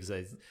as negative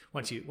as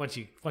once you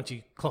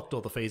clocked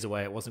all the fees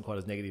away, it wasn't quite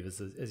as negative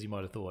as you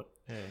might have thought.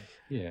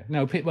 Yeah.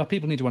 No,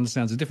 people need to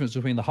understand the difference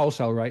between the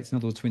wholesale rates, in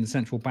other words, between the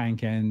central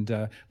bank and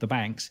the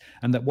banks,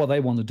 and that what they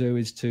want to do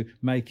is to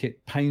make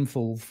it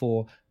painful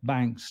for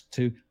banks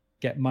to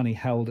get money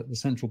held at the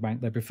central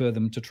bank. They prefer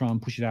them to try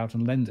and push it out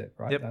and lend it,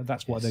 right? Yep.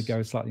 That's why they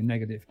go slightly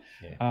negative.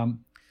 Yeah.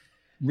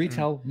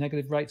 Retail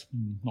negative rates,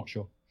 not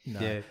sure. No.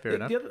 Yeah, fair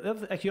enough. The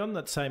other, actually, on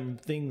that same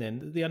thing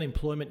then, the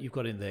unemployment you've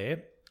got in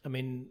there, I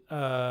mean,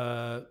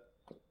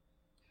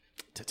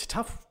 it's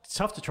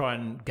tough to try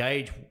and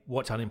gauge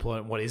what's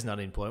unemployment, what isn't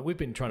unemployment. We've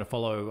been trying to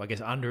follow, I guess,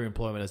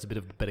 underemployment as a bit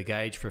of a better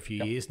gauge for a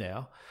few years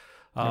now,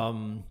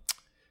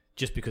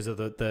 just because of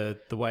the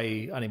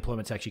way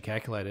unemployment's actually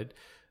calculated.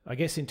 I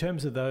guess in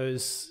terms of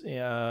those,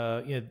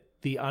 the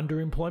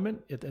underemployment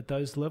at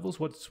those levels,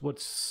 what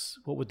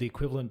would the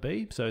equivalent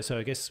be? So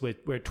I guess we're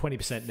at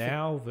 20%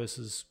 now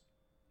versus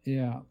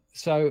Yeah.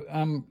 So,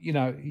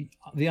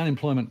 the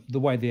unemployment, the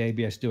way the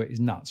ABS do it is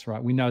nuts,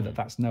 right? We know that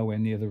that's nowhere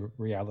near the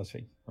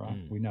reality, right?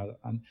 We know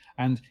that.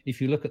 And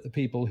if you look at the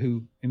people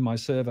who, in my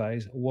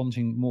surveys, are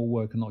wanting more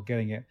work and not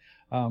getting it,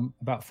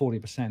 about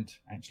 40%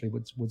 actually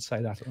would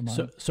say that at the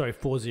moment. Sorry,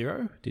 40,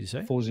 did you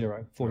say? 40%.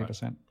 Right.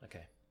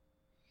 Okay.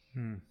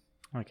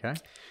 Okay.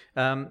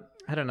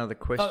 Had another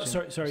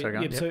question. Sorry.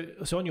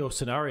 So on your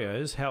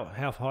scenarios,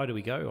 how high do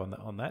we go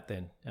on that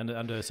then? And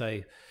under,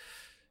 say,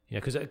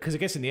 because I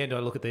guess in the end I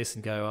look at this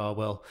and go, oh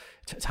well,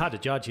 it's hard to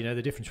judge.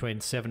 The difference between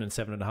 7 and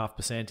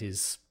 7.5%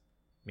 is,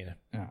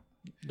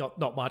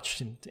 not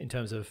much in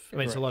terms of. I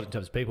mean, it's a lot in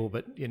terms of people,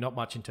 but not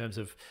much in terms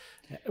of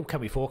can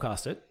we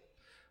forecast it?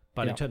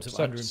 But in terms of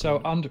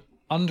underemployment.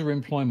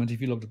 Underemployment, if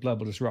you looked at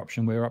global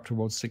disruption, we're up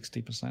towards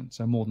 60%,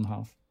 so more than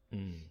half.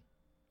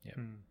 Yeah.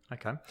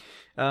 Okay.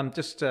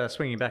 Just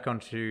swinging back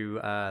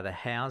onto the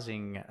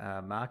housing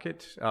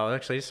market. Oh,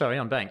 actually, sorry,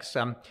 on banks.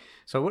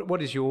 So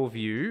what is your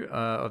view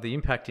of the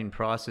impact in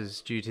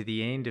prices due to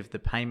the end of the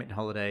payment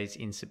holidays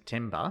in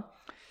September?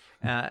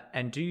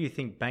 And do you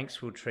think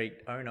banks will treat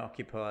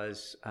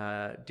owner-occupiers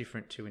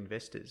different to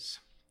investors?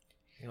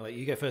 I'll let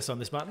you go first on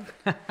this, Martin.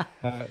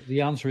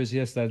 The answer is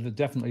yes. They're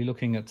definitely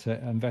looking at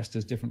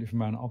investors differently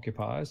from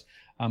owner-occupiers.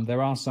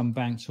 There are some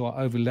banks who are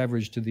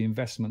over-leveraged to the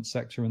investment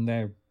sector, and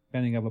they're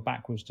bending over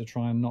backwards to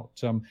try and not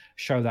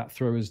show that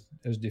through as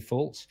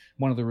defaults.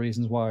 One of the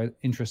reasons why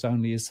interest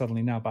only is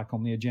suddenly now back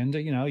on the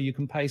agenda. You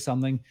can pay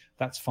something,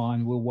 that's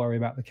fine. We'll worry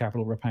about the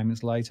capital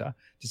repayments later,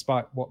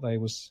 despite what they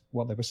were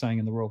saying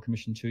in the Royal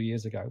Commission 2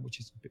 years ago, which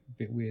is a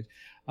bit weird.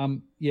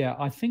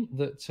 I think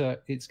that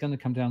it's going to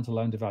come down to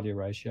loan to value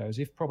ratios.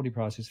 If property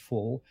prices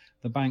fall,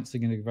 the banks are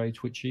going to be very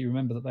twitchy.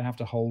 Remember that they have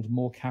to hold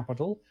more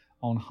capital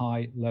on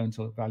high loan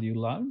to value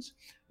loans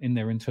in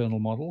their internal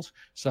models.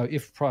 So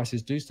if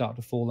prices do start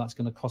to fall, that's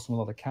going to cost them a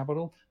lot of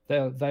capital.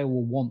 They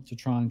will want to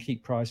try and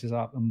keep prices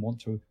up and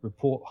want to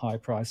report high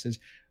prices.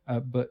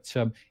 But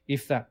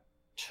if that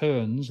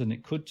turns, and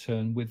it could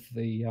turn with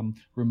the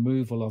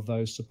removal of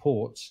those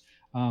supports,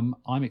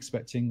 I'm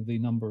expecting the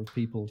number of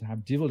people to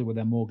have difficulty with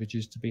their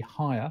mortgages to be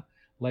higher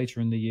later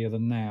in the year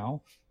than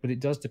now. But it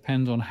does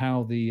depend on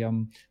how the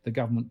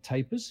government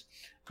tapers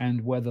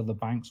and whether the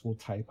banks will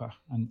taper.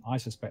 And I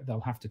suspect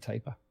they'll have to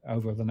taper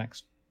over the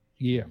next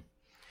year.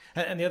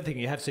 And the other thing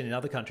you have seen in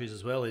other countries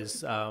as well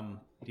is,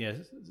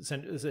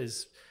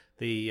 is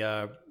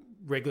the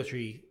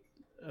regulatory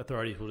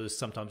authorities will just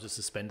sometimes just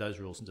suspend those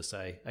rules and just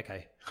say,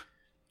 okay,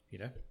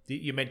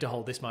 you're meant to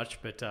hold this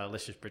much, but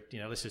let's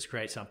just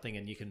create something,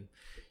 and you can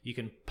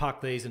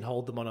park these and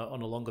hold them on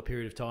a longer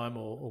period of time,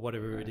 or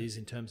whatever it is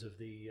in terms of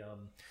the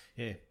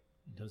in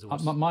terms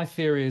of my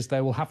theory is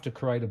they will have to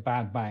create a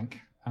bad bank,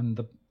 and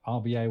the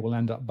RBA will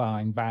end up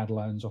buying bad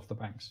loans off the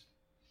banks.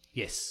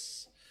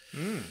 Yes.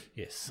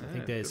 Yes, I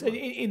think there's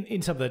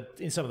in some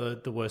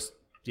of the worst.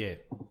 Yeah,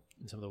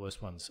 in some of the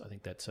worst ones. I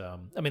think that's.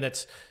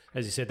 That's,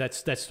 as you said,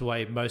 that's the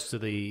way most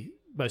of the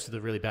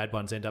really bad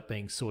ones end up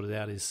being sorted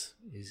out. Is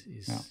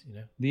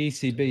the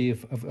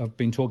ECB have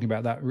been talking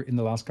about that in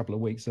the last couple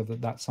of weeks. Of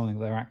that's something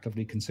they're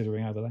actively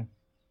considering over there.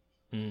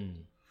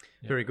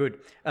 Yeah. Very good.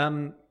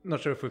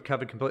 Not sure if we've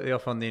covered completely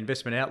off on the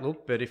investment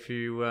outlook, but if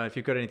you've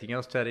got anything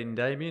else to add in,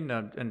 Damien,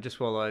 and just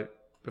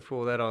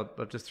before that, I'll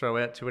just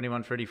throw out to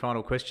anyone for any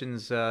final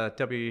questions,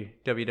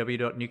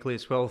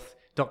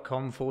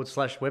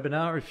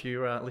 www.nucleuswealth.com/webinar if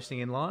you're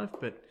listening in live.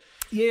 But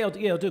I'll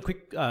do a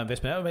quick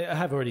investment. I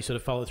have already sort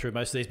of followed through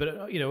most of these,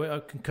 but I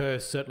concur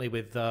certainly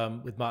with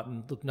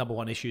Martin. Look, number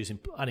one issue is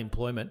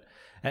unemployment,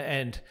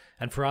 and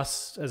for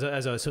us, as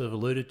I sort of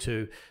alluded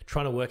to,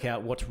 trying to work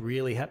out what's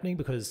really happening,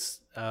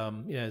 because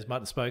as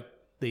Martin spoke,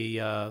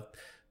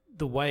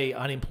 the way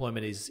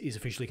unemployment is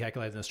officially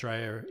calculated in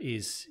Australia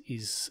is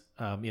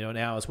an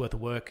hour's worth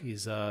of work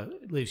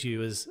leaves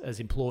you as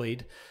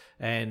employed,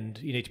 and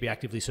you need to be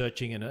actively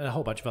searching, and a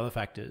whole bunch of other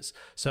factors.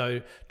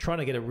 So trying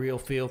to get a real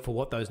feel for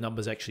what those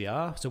numbers actually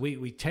are. So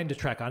we tend to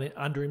track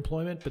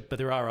underemployment, but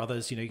there are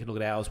others. You can look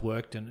at hours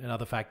worked and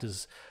other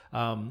factors.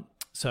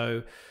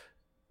 So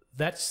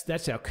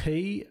that's our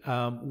key.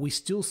 We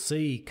still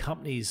see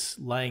companies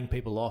laying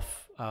people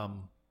off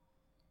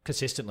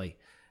consistently.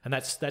 And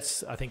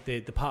that's I think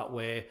the part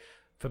where,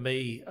 for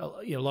me,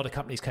 a lot of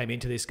companies came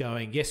into this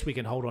going, yes, we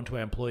can hold on to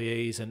our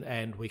employees,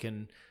 and we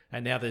can,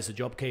 and now there's a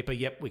JobKeeper.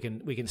 Yep, we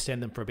can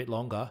extend them for a bit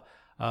longer.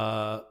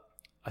 I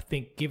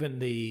think given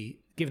the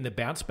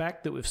bounce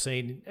back that we've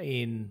seen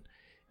in,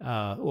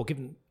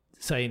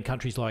 say in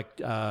countries like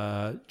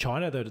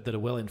China that are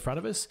well in front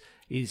of us,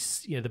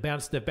 is they've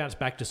bounced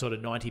back to sort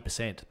of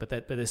 90%,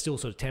 but they're still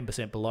sort of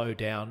 10% below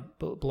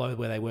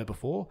where they were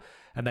before,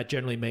 and that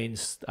generally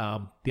means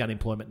the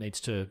unemployment needs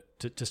to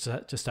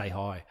stay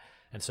high,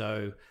 and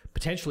so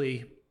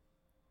potentially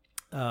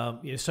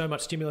so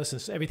much stimulus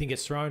and everything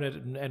gets thrown at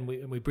it, and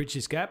we bridge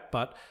this gap,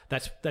 but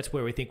that's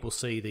where we think we'll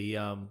see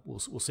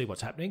we'll see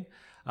what's happening,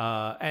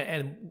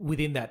 and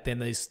within that, then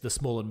there's the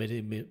small and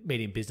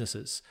medium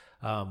businesses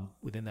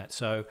within that.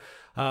 So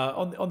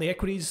on the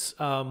equities,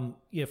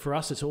 for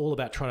us, it's all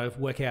about trying to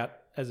work out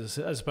as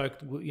I spoke,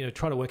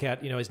 trying to work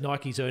out, is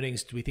Nike's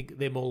earnings, do we think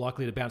they're more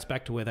likely to bounce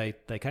back to where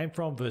they came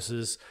from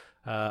versus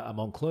a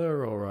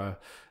Moncler or an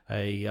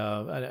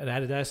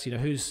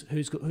Adidas?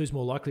 Who's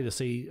more likely to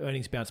see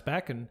earnings bounce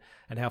back and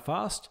how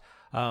fast?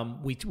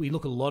 We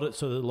look a lot at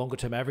sort of the longer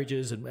term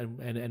averages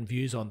and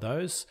views on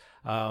those.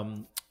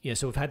 So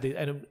we've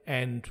had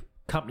and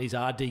companies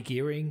are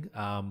de-gearing.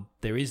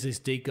 There is this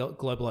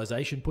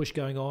de-globalization push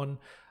going on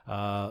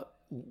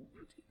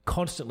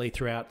constantly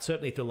throughout.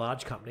 Certainly for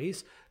large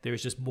companies, there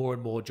is just more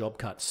and more job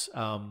cuts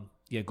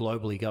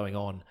globally going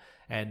on.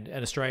 And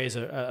Australia is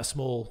a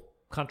small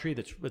country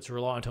that's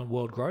reliant on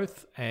world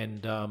growth,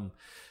 and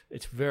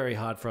it's very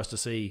hard for us to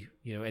see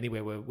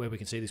anywhere where we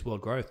can see this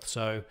world growth.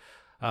 So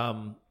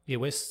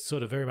we're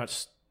sort of very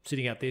much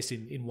sitting out this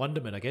in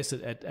wonderment, I guess,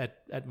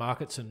 at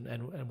markets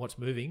and what's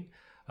moving.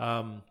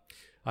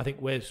 I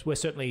think we're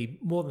certainly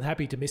more than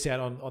happy to miss out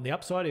on the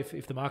upside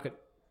if the market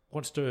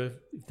wants to.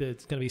 If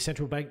there's going to be a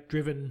central bank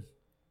driven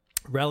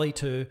rally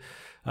to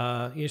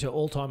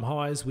all-time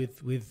highs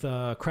with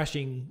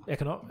crashing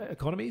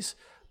economies.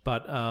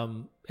 But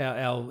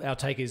our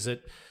take is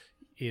that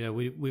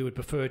we would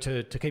prefer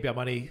to keep our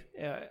money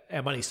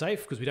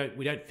safe, because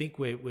we don't think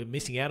we're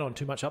missing out on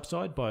too much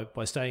upside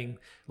by staying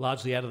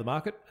largely out of the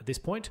market at this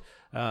point.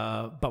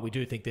 But we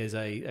do think there's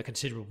a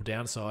considerable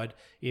downside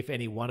if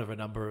any one of a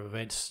number of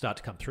events start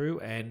to come through,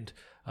 and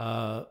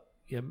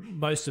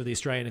most of the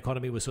Australian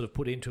economy was sort of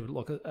put into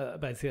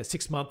about a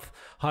 6-month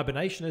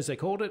hibernation, as they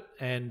called it,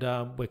 and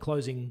we're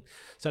starting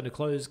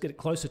to get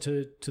closer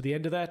to the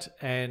end of that.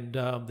 And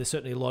there's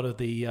certainly a lot of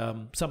the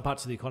some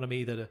parts of the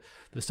economy that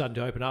are starting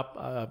to open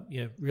up.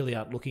 Really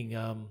aren't looking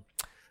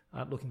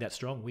that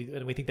strong.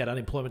 We think that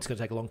unemployment's going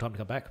to take a long time to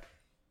come back.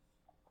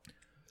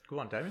 Good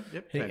one, Damien.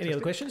 Yep. Any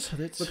other questions?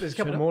 Look, there's a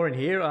couple more in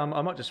here.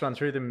 I might just run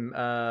through them.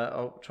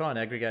 I'll try and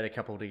aggregate a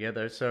couple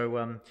together.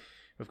 So.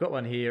 We've got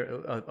one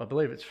here. I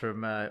believe it's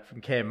from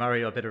Cam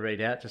Murray. I better read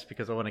out just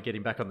because I want to get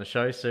him back on the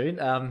show soon.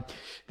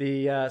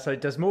 So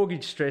does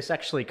mortgage stress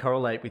actually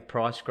correlate with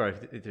price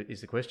growth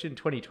is the question.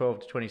 2012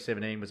 to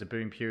 2017 was a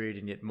boom period,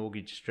 and yet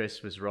mortgage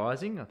stress was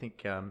rising. I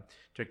think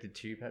directed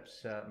to you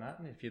perhaps,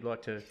 Martin, if you'd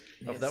like to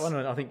offer that one.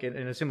 And I think in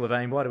a similar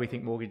vein, why do we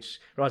think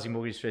rising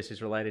mortgage stress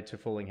is related to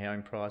falling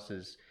housing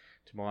prices?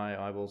 To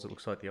my eyeballs, it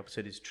looks like the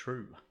opposite is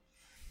true.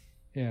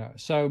 Yeah,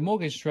 so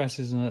mortgage stress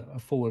is a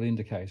forward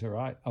indicator,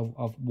 right,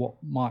 of what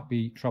might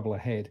be trouble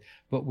ahead.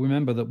 But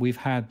remember that we've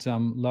had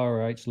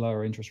lower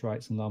interest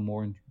rates, and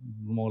more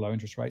low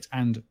interest rates,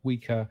 and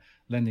weaker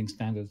lending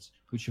standards,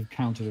 which have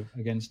counted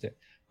against it.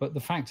 But the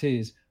fact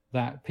is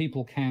that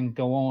people can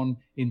go on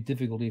in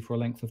difficulty for a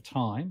length of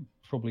time,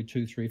 probably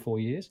 2, 3, 4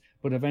 years.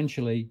 But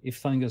eventually, if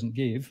something doesn't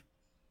give,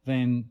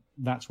 then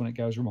that's when it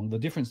goes wrong. The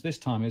difference this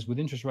time is with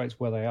interest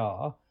rates where they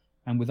are,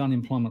 and with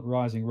unemployment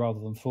rising rather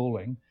than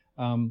falling,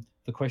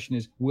 the question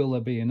is, will there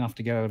be enough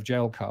to get out of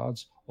jail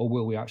cards, or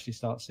will we actually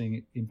start seeing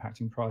it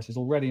impacting prices?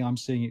 Already I'm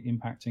seeing it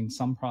impacting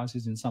some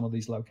prices in some of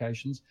these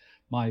locations.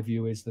 My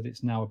view is that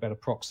it's now a better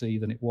proxy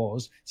than it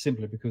was,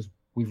 simply because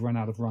we've run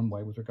out of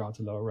runway with regard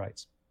to lower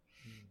rates.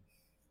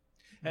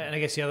 And I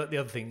guess the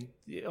other thing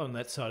on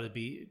that side would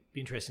be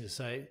interesting to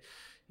say,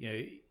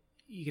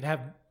 you can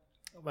have,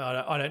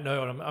 well, I don't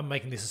know, I'm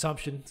making this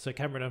assumption. So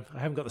Cameron, I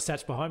haven't got the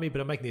stats behind me,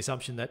 but I'm making the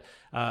assumption that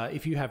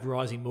if you have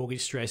rising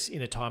mortgage stress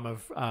in a time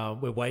of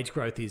where wage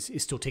growth is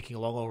still ticking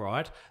along all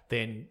right,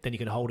 then you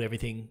can hold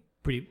everything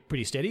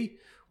pretty steady.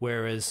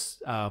 Whereas,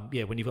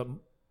 when you've got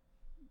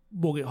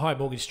high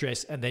mortgage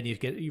stress and then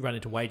you run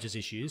into wages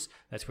issues,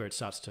 that's where it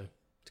starts to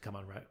come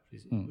unravel.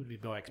 Would be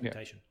my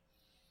expectation.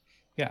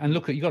 Yeah, and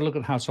you've got to look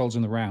at households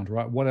in the round,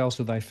 right? What else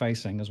are they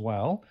facing as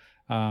well?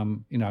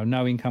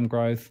 No income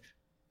growth,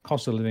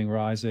 cost of living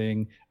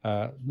rising,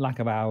 lack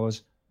of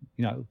hours,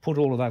 put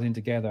all of that in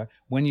together.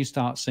 When you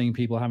start seeing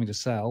people having to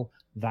sell,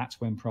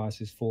 that's when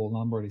prices fall. And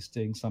I'm already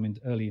seeing some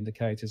early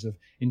indicators of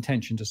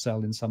intention to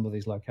sell in some of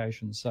these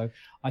locations. So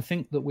I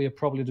think that we are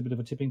probably at a bit of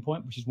a tipping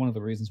point, which is one of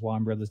the reasons why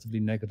I'm relatively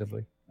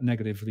negatively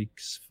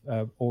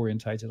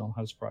orientated on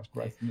house price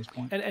growth from this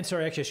point. And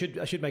sorry,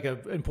 actually, I should make an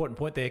important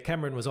point there.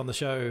 Cameron was on the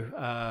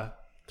show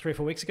 3 or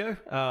 4 weeks ago.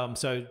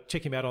 So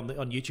check him out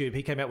on YouTube.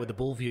 He came out with the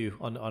bull view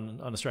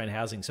on Australian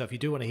housing. So if you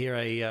do want to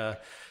hear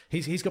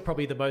he's got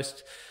probably the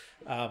most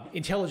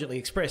intelligently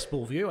expressed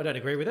bull view. I don't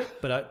agree with it,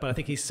 but I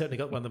think he's certainly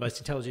got one of the most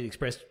intelligently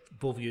expressed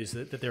bull views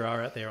that there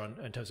are out there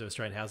in terms of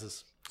Australian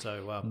houses.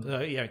 So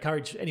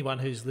encourage anyone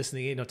who's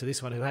listening in onto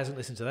this one who hasn't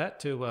listened to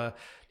that to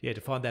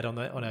find that on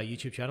our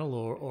YouTube channel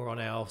or on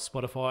our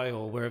Spotify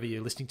or wherever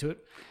you're listening to it.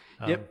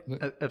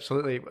 Yep,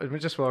 absolutely.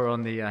 Just while we're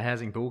on the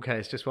housing bull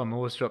case, just one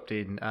more has dropped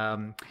in.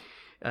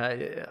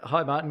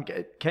 Hi, Martin.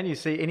 Can you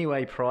see any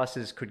way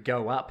prices could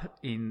go up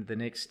in the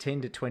next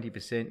 10 to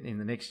 20% in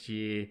the next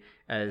year,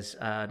 as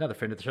another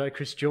friend of the show,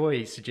 Chris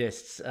Joy,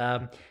 suggests?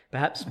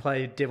 Perhaps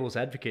play devil's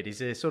advocate.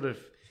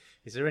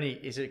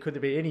 Could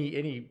there be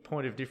any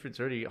point of difference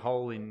or any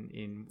hole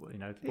in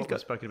what we've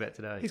spoken about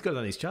today? He's got it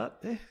on his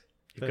chart there.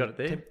 You've got it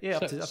there?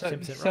 Up to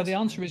 10% rise. So the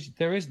answer is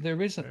there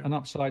is an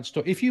upside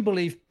story. If you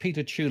believe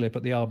Peter Tulip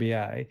at the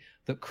RBA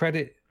that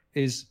credit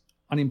is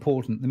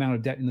unimportant. The amount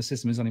of debt in the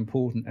system is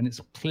unimportant, and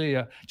it's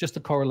clear just the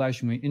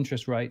correlation with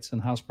interest rates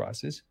and house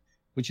prices,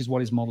 which is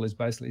what his model is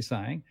basically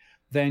saying.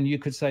 Then you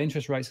could say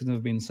interest rates have never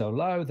been so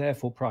low,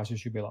 therefore prices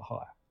should be a lot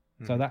higher.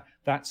 So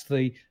that's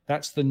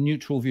the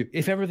neutral view.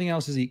 If everything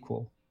else is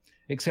equal,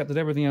 except that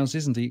everything else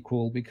isn't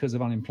equal because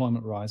of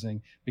unemployment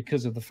rising,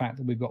 because of the fact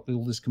that we've got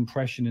all this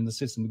compression in the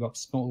system, we've got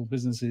small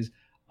businesses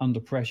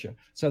under pressure.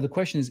 So the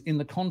question is, in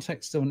the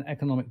context of an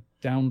economic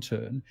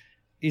downturn,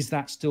 is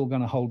that still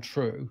going to hold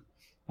true?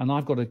 And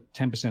I've got a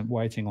 10%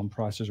 weighting on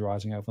prices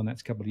rising over the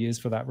next couple of years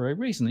for that very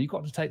reason. You've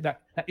got to take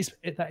that. That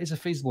is a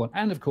feasible one.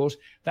 And of course,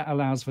 that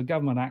allows for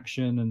government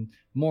action and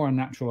more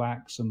unnatural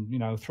acts, and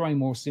throwing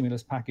more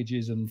stimulus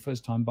packages and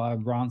first-time buyer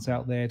grants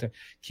out there to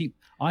keep.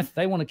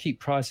 They want to keep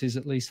prices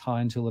at least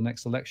high until the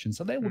next election.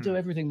 So they will do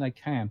everything they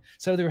can.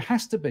 So there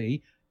has to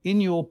be in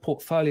your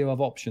portfolio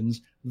of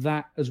options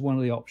that as one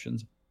of the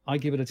options. I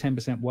give it a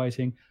 10%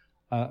 weighting.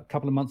 A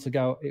couple of months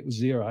ago, it was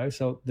 0.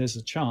 So there's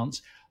a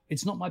chance.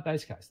 It's not my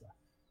base case, though.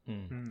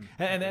 And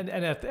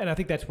I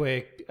think that's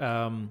where,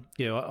 in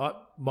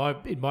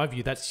my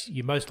view, that's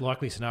your most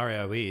likely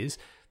scenario is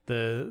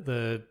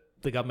the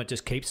government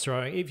just keeps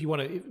throwing. If you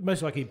want to,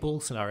 most likely bull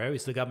scenario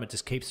is the government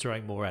just keeps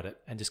throwing more at it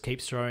and just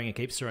keeps throwing and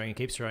keeps throwing and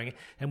keeps throwing.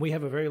 And we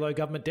have a very low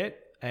government debt.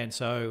 And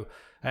so,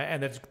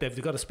 and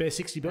they've got a spare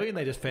 60 billion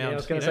they just found. Yeah, I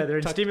was going to say they're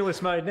in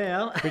stimulus mode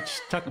now, which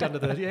tucked under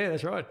the. Yeah,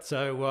 that's right.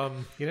 So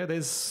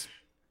there's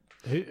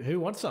who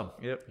wants some.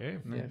 Yep. Yeah.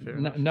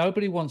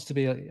 Nobody wants to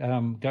be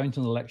going to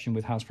an election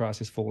with house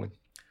prices falling.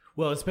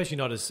 Well, especially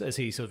not as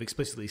he sort of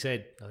explicitly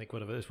said. I think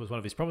this was one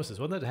of his promises,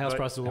 wasn't it? House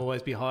prices will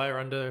always be higher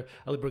under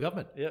a Liberal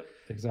government. Yep,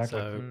 exactly.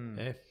 So,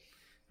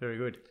 very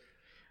good.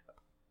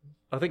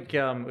 I think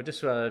we're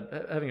just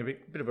having a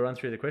bit of a run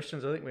through the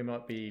questions. I think we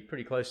might be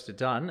pretty close to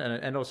done,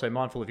 and also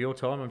mindful of your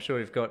time. I'm sure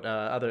you've got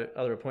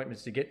other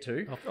appointments to get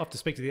to. I'll have to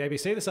speak to the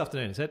ABC this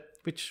afternoon. Is that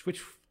which?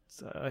 We've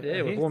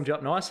warmed you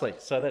up nicely,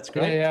 so that's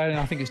great. Yeah,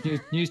 I think it's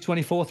News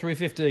 24 through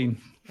 15.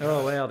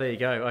 Oh, wow, there you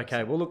go.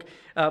 Okay, well, look,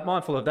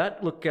 mindful of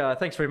that. Look,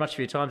 thanks very much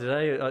for your time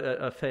today.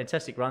 A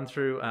fantastic run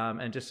through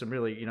and just some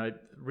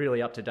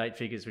really up-to-date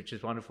figures, which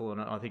is wonderful, and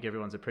I think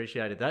everyone's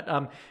appreciated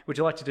that. Would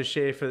you like to just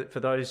share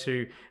for those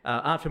who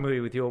aren't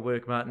familiar with your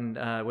work, Martin,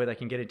 where they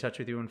can get in touch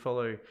with you and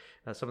follow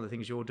some of the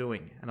things you're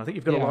doing? And I think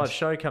you've got a live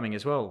show coming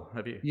as well,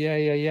 have you?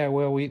 Yeah.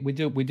 Well, we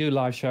do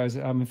live shows.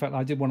 In fact,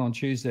 I did one on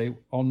Tuesday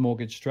on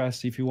mortgage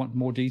stress, if you want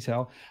more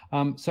detail.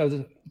 So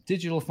the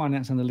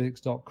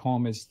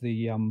digitalfinanceanalytics.com is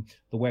the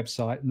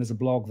website, and there's a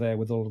blog there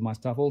with all of my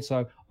stuff.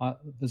 Also,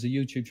 there's a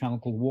YouTube channel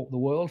called Walk the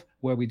World,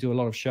 where we do a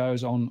lot of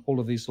shows on all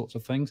of these sorts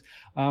of things.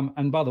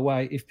 And by the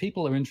way, if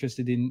people are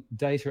interested in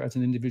data at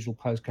an individual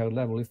postcode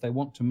level, if they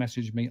want to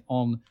message me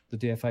on the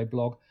DFA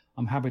blog,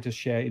 I'm happy to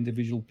share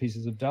individual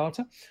pieces of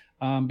data,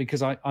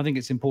 because I think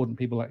it's important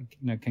people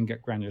can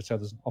get granular. So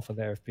there's an offer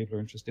there if people are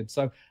interested.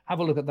 So have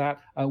a look at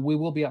that. We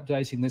will be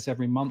updating this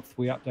every month.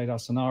 We update our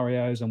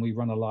scenarios, and we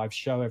run a live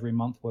show every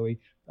month where we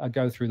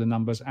go through the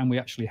numbers, and we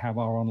actually have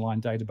our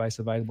online database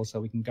available so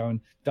we can go and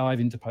dive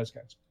into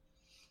postcodes.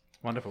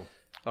 Wonderful.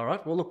 All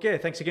right. Well, look,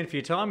 thanks again for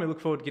your time. We look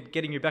forward to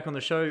getting you back on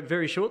the show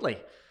very shortly.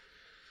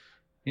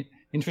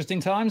 Interesting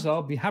times.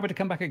 I'll be happy to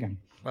come back again.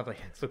 Lovely.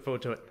 Let's look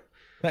forward to it.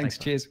 Thanks.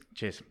 Cheers.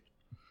 Cheers.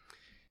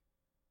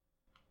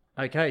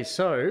 Okay,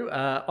 so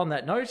on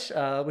that note,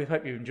 we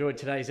hope you enjoyed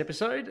today's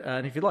episode.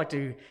 And if you'd like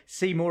to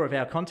see more of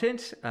our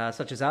content,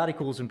 such as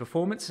articles and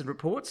performance and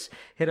reports,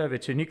 head over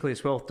to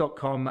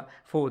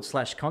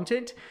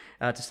nucleuswealth.com/content.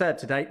 To stay up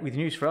to date with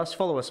news for us,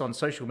 follow us on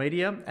social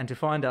media. And to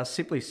find us,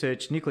 simply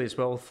search Nucleus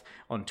Wealth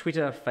on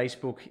Twitter,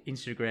 Facebook,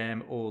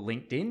 Instagram, or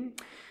LinkedIn.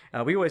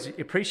 We always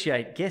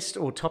appreciate guest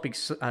or topic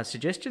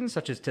suggestions,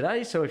 such as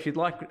today. So if you'd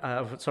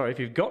if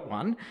you've got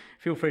one,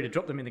 feel free to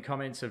drop them in the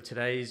comments of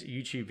today's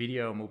YouTube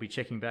video, and we'll be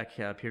checking back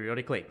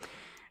periodically.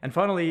 And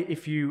finally,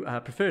 if you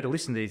prefer to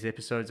listen to these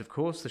episodes, of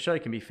course, the show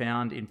can be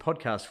found in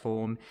podcast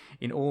form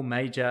in all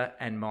major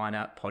and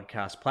minor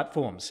podcast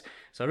platforms.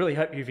 So I really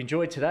hope you've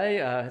enjoyed today.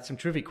 Had some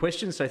terrific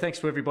questions. So thanks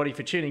to everybody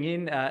for tuning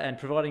in and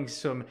providing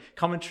some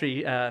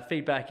commentary,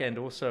 feedback, and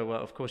also,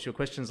 of course, your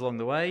questions along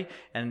the way.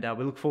 And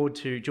we look forward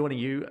to joining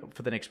you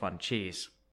for the next one. Cheers.